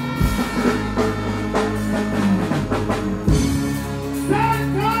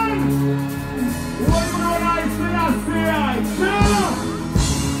 Second. What do you like to say? Now.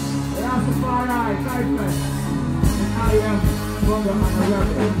 That's the far right, nice. I am Munga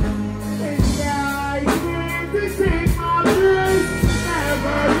Honorable. Take my place,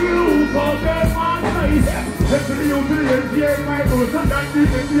 never you forget my face. Let's do you to the NBA, my goals, and that's the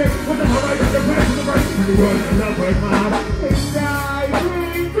NBA. What the hell I got the best of the right? The world is up with my heart. And I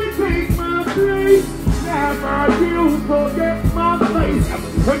need to take my place, never you forget my face.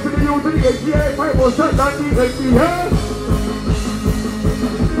 Let's do you to the NBA, my goals, and that's the NBA.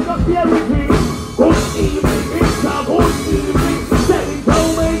 It's up the everything. Good evening, it's a good evening. Setting down,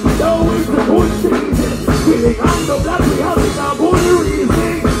 make it go, it's a good season. Feeling on the block, we have it now, good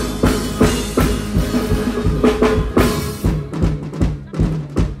reason.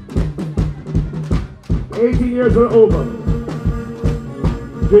 18 years are over.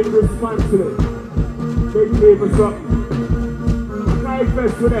 Take responsibility. Take pay for something. Night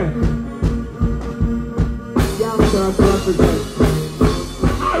fest for them. Youngsters represent.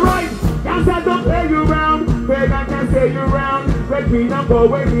 Alright, youngsters don't play you round. They can't say you round. They red queen and go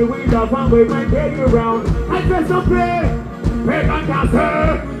when we weed up and we might take you round. I dress up play, pagan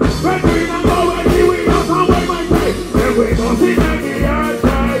castle. Red queen and go when we weed up and we might take. Then we go see the earth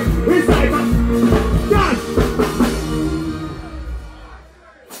side. It's like a dance.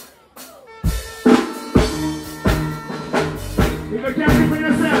 You can't defend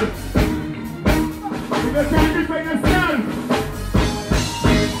yourself. You can't defend yourself.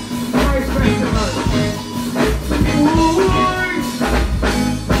 Nice festival.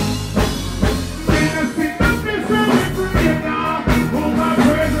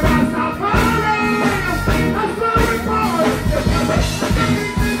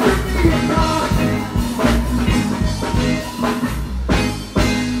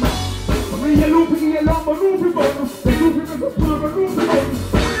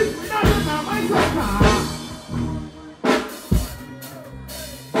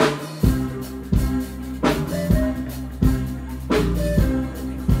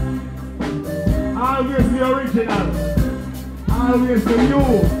 Always the original. Always the you.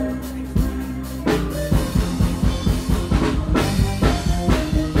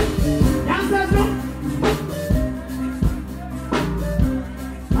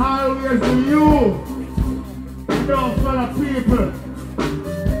 Always the you. Don't follow people.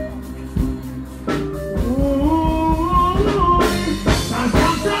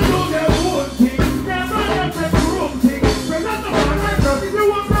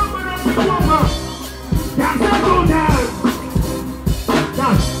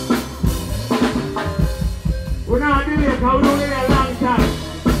 We're not doing it, we're doing it a long time.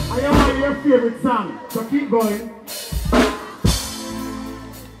 I am one of your favorite songs, so keep going.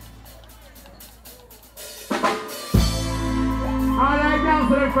 All right,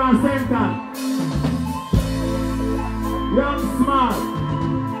 dancers from center. Young, smart.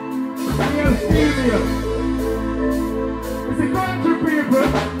 Male, female. It's a country people.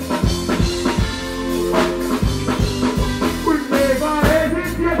 We never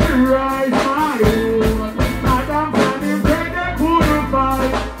hesitate to rise my own.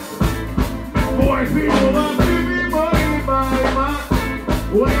 Boy, people want to be money by my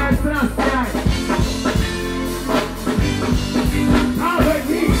when I trust that. Now let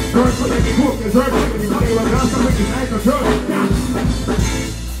me work for the book and work for the money when I'm going to make a control.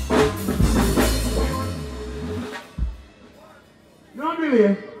 No,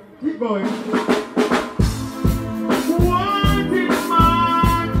 really, keep going. Wanted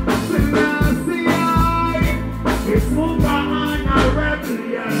man, Selassie, it's Munga Honorable,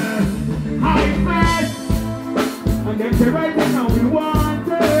 yes. High fast, and them say right now we want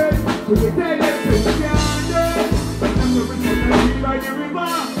it. We will tell them to stand it. And we pretend that we by the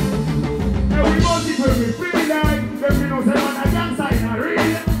river. And we want it when we feel like. Then we know say on the young side not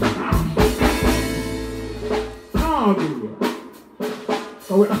real. Oh,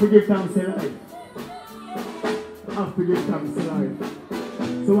 so we have to give thanks to life. We have to give thanks to life.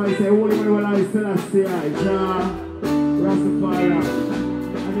 So I say, holy when I still have to say, Jah, Rastafari.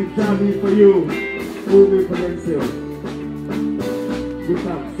 And if Jah be for you, who will be for themselves? Give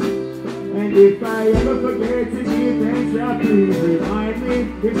thanks. And if I ever forget to give thanks, Jah please remind me.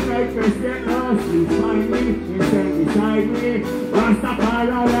 If I first get lost, please find me. And stand beside me, Rastafari.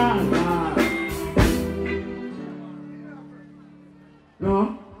 No?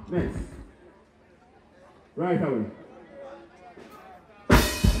 Next. Right away.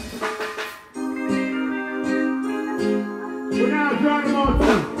 We're now drawing them out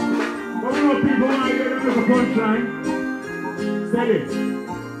now. But we know people want to get them with a punchline. Steady.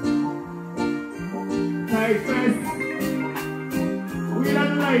 Tight fest. We are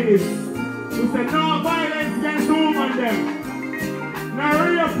the ladies who said no violence against the woman them. Now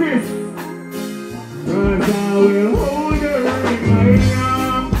real fist. Cause I will hold her in my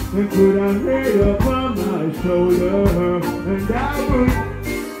arm and put her head up on my shoulder. And I would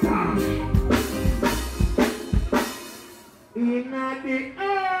dash. In the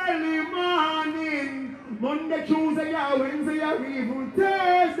early morning, Monday, Tuesday, Wednesday, even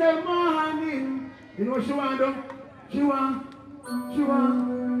Thursday morning. You know what she want though? She want.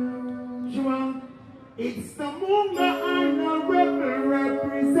 It's the Munga Honorable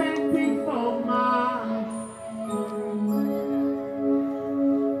representing for my.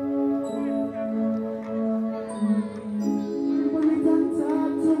 Everybody don't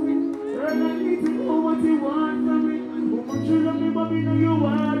talk to me. Girl, I need to know what you want from me. You love me, but me know you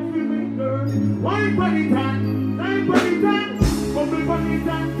want to me, girl. One funny time, bubble funny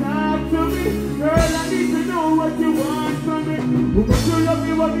time, talk to me. Girl, I need to know what you want from me. But you love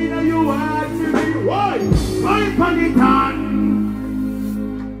me, but me know you want to me. Why? One funny time.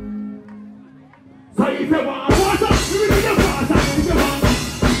 So if you want water, you need the water.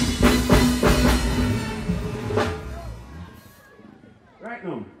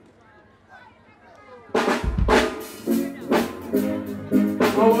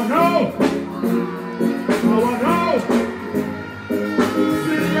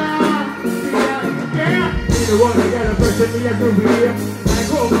 The one that got a person me at the rear. I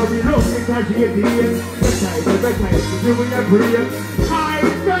go over the look and catch the idea. The time, you will not breathe. I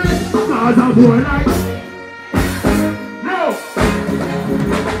bet, cause I'm more like. No!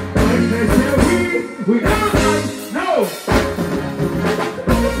 I said, we don't like, no!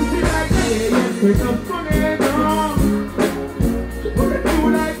 Put it like a lady, take some funny, no! Put it do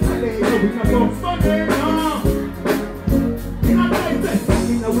like a lady, we can go funny, no! In a night, that's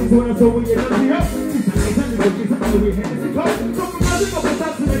something that we do, so we get on the up. So we had to go. So we got to go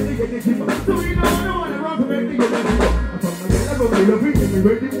without to make the get cheaper. So we know and around to make the get cheaper. From my get up, we love it, we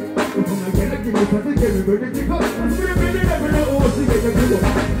ready. From my get up, give me something, get me ready to go. I'm still ready, never know what to get cheaper.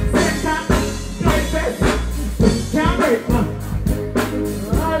 Same time, like this. Can't wait,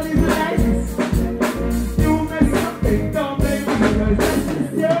 all these ladies. You mess up, they don't blame me because that's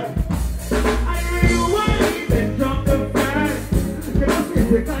just you. I really want to even jump the fence. They must be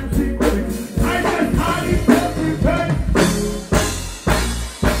the consequence. I just hardly felt the pain.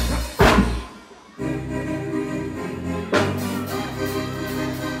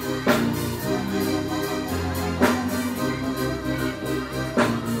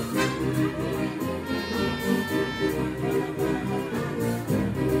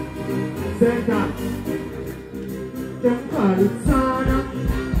 Senta, them call it sauna.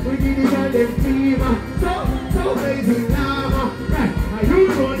 We did it all them fever. So crazy lava. Right, I do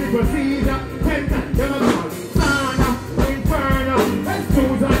know the procedure. Senta, them call it sauna. Inferno, let's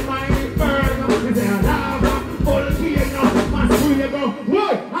choose on my inferno. They say lava, volcano, mass we go.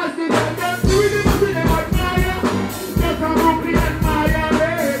 What? As they done them, we did not see them on fire. Just a Brooklyn and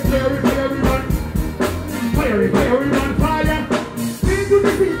Miami. Fire, everyone. Fire, everyone, fire. Into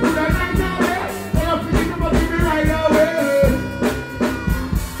the people that I know.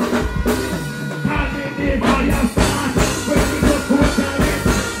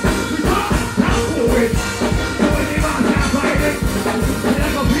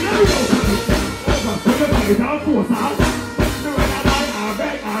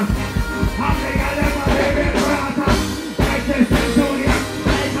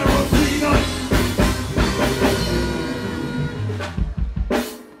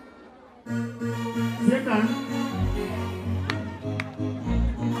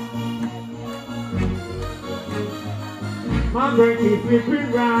 My brain keeps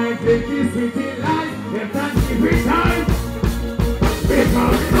flipping right, flipping switching light, left and keep it tight.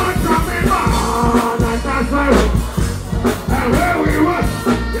 Because it's not coming on, and that's why. And where we was,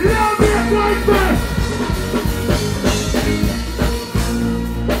 love me like this.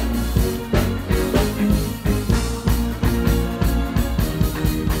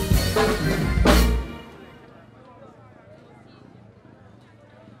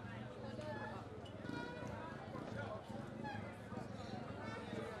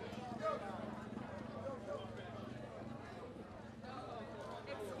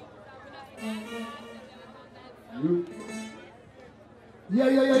 Yeah.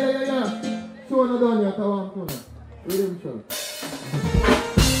 Show no done yet, I want to. Redemption.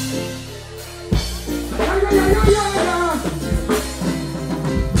 Yeah.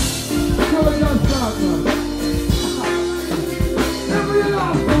 Show just start, man. Never you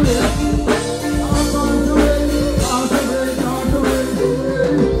laugh to it. I'm going to win. I'm to win.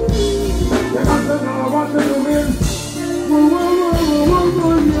 You got to know what to do in. Whoa,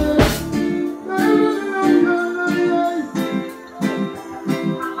 yeah.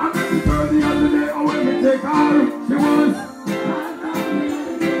 Take her, she was.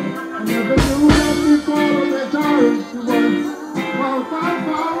 I never knew that before, but she was.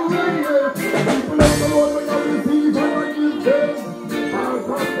 Far away. People on the road when you receive and when you take. I'll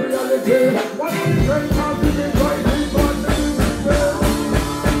cross reality. What is the great house in the right? But they will fail.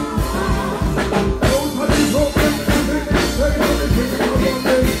 Don't have to go back and say everything on one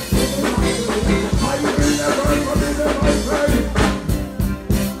day. I will never forgive them, I pray.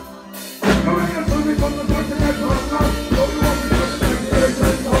 From the dark to the light.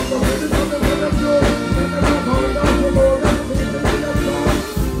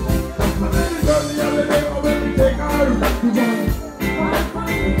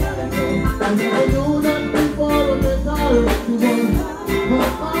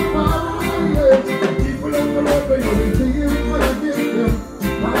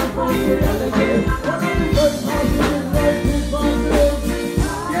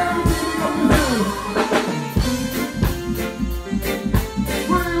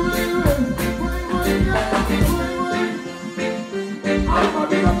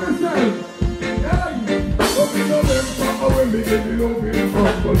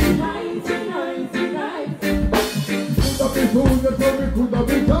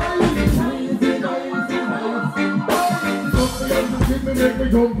 Make me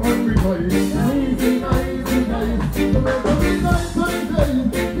jump and be nice.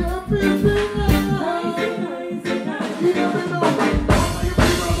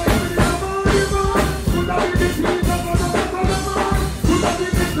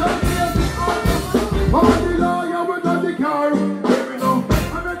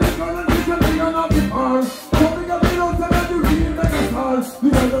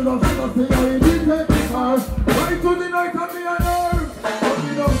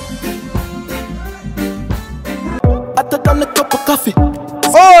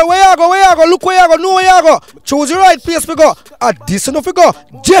 Oh, where you go, look where you go, know where you go. Choose the right place we go. At this enough we go.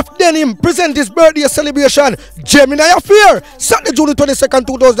 Jeff Denim present his birthday celebration. Gemini Affair, Saturday, June 22nd,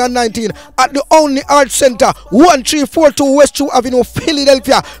 2019 at the Only Arts Center, 1342 West 2 Avenue,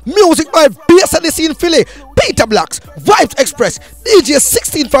 Philadelphia. Music by Bass at the Scene Philly, Peter Blacks, Vibes Express, DJ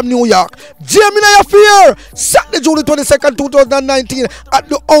 16 from New York. Gemini Affair, Saturday, June 22nd, 2019 at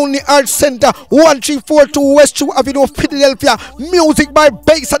the Only Arts Center, 1342 West 2 Avenue, Philadelphia. Music by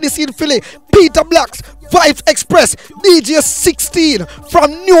Bass at the Scene Philly, Peter Blacks, Vibes Express, DJ 16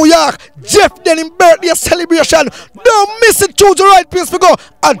 from New York. Jeff Denim birthday celebration. Don't miss it. Choose the right place to go.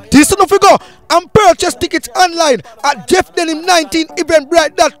 At this enough we go. And purchase tickets online at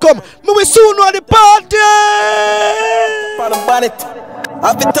jeffdenim19eventbrite.com. We will soon know the party.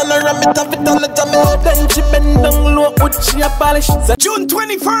 June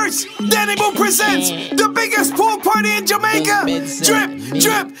 21st, Denim presents the biggest pool party in Jamaica. Drip,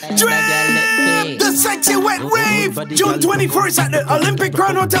 drip, drip. The sexy wet rave. June 21st at the Olympic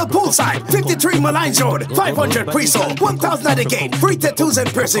Crown Hotel poolside, 53 Malines Road, 500 pre-sold, 1,000 at the gate. Free tattoos and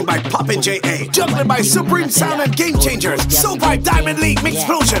piercing by Poppin' J.A. Juggling by Supreme Sound and Game Changers. Sold by Diamond League,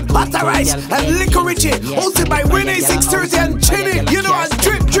 Mixplosion, Butter Ice, and Liquor Richie. Hosted by Renee 630 and Chinny. You know, and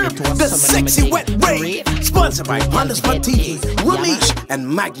Drip Drip, the sexy wet rave. Sponsored by Honda Spot TV, Ramesh, and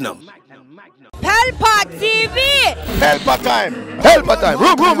Magnum. Pelpa TV! Pelpa time! Pelpa time!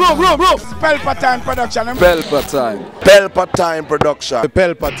 Room! Pelpa Time Production. Pelpa time! Pelpa time production.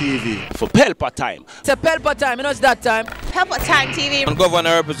 Pelpa TV. For Pelpa time. It's a Pelpa time, you know it's that time. Pelpa time TV. I'm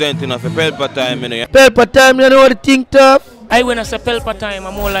governor representing of a Pelpa time, you know. Pelpa Time, you know what the thing tough? I when I say Pelpa time,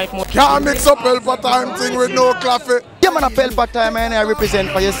 I'm more like more. Can't mix up Pelpa time thing with no coffee. Yeah, man, a Pelpa time, and I represent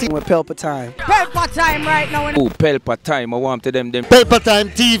for your scene with Pelpa time. Pelpa time right now. Oh, Pelpa time, I want to them. Pelpa time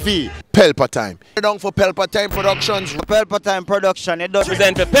TV. Pelpa time. Down for Pelpa time productions. Pelpa time production. It does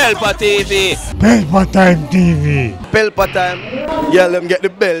Present for Pelpa TV. Pelpa time TV. Pelpa time. Yeah, let them get the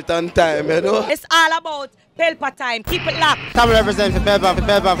belt on time, you know. It's all about Pelpa time. Keep it locked. Come represent for Pelpa,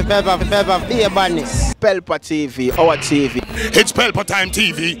 be a badness. Pelpa TV, our TV. It's Pelpa time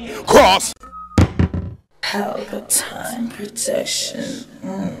TV. Cross. Pelpa time protection.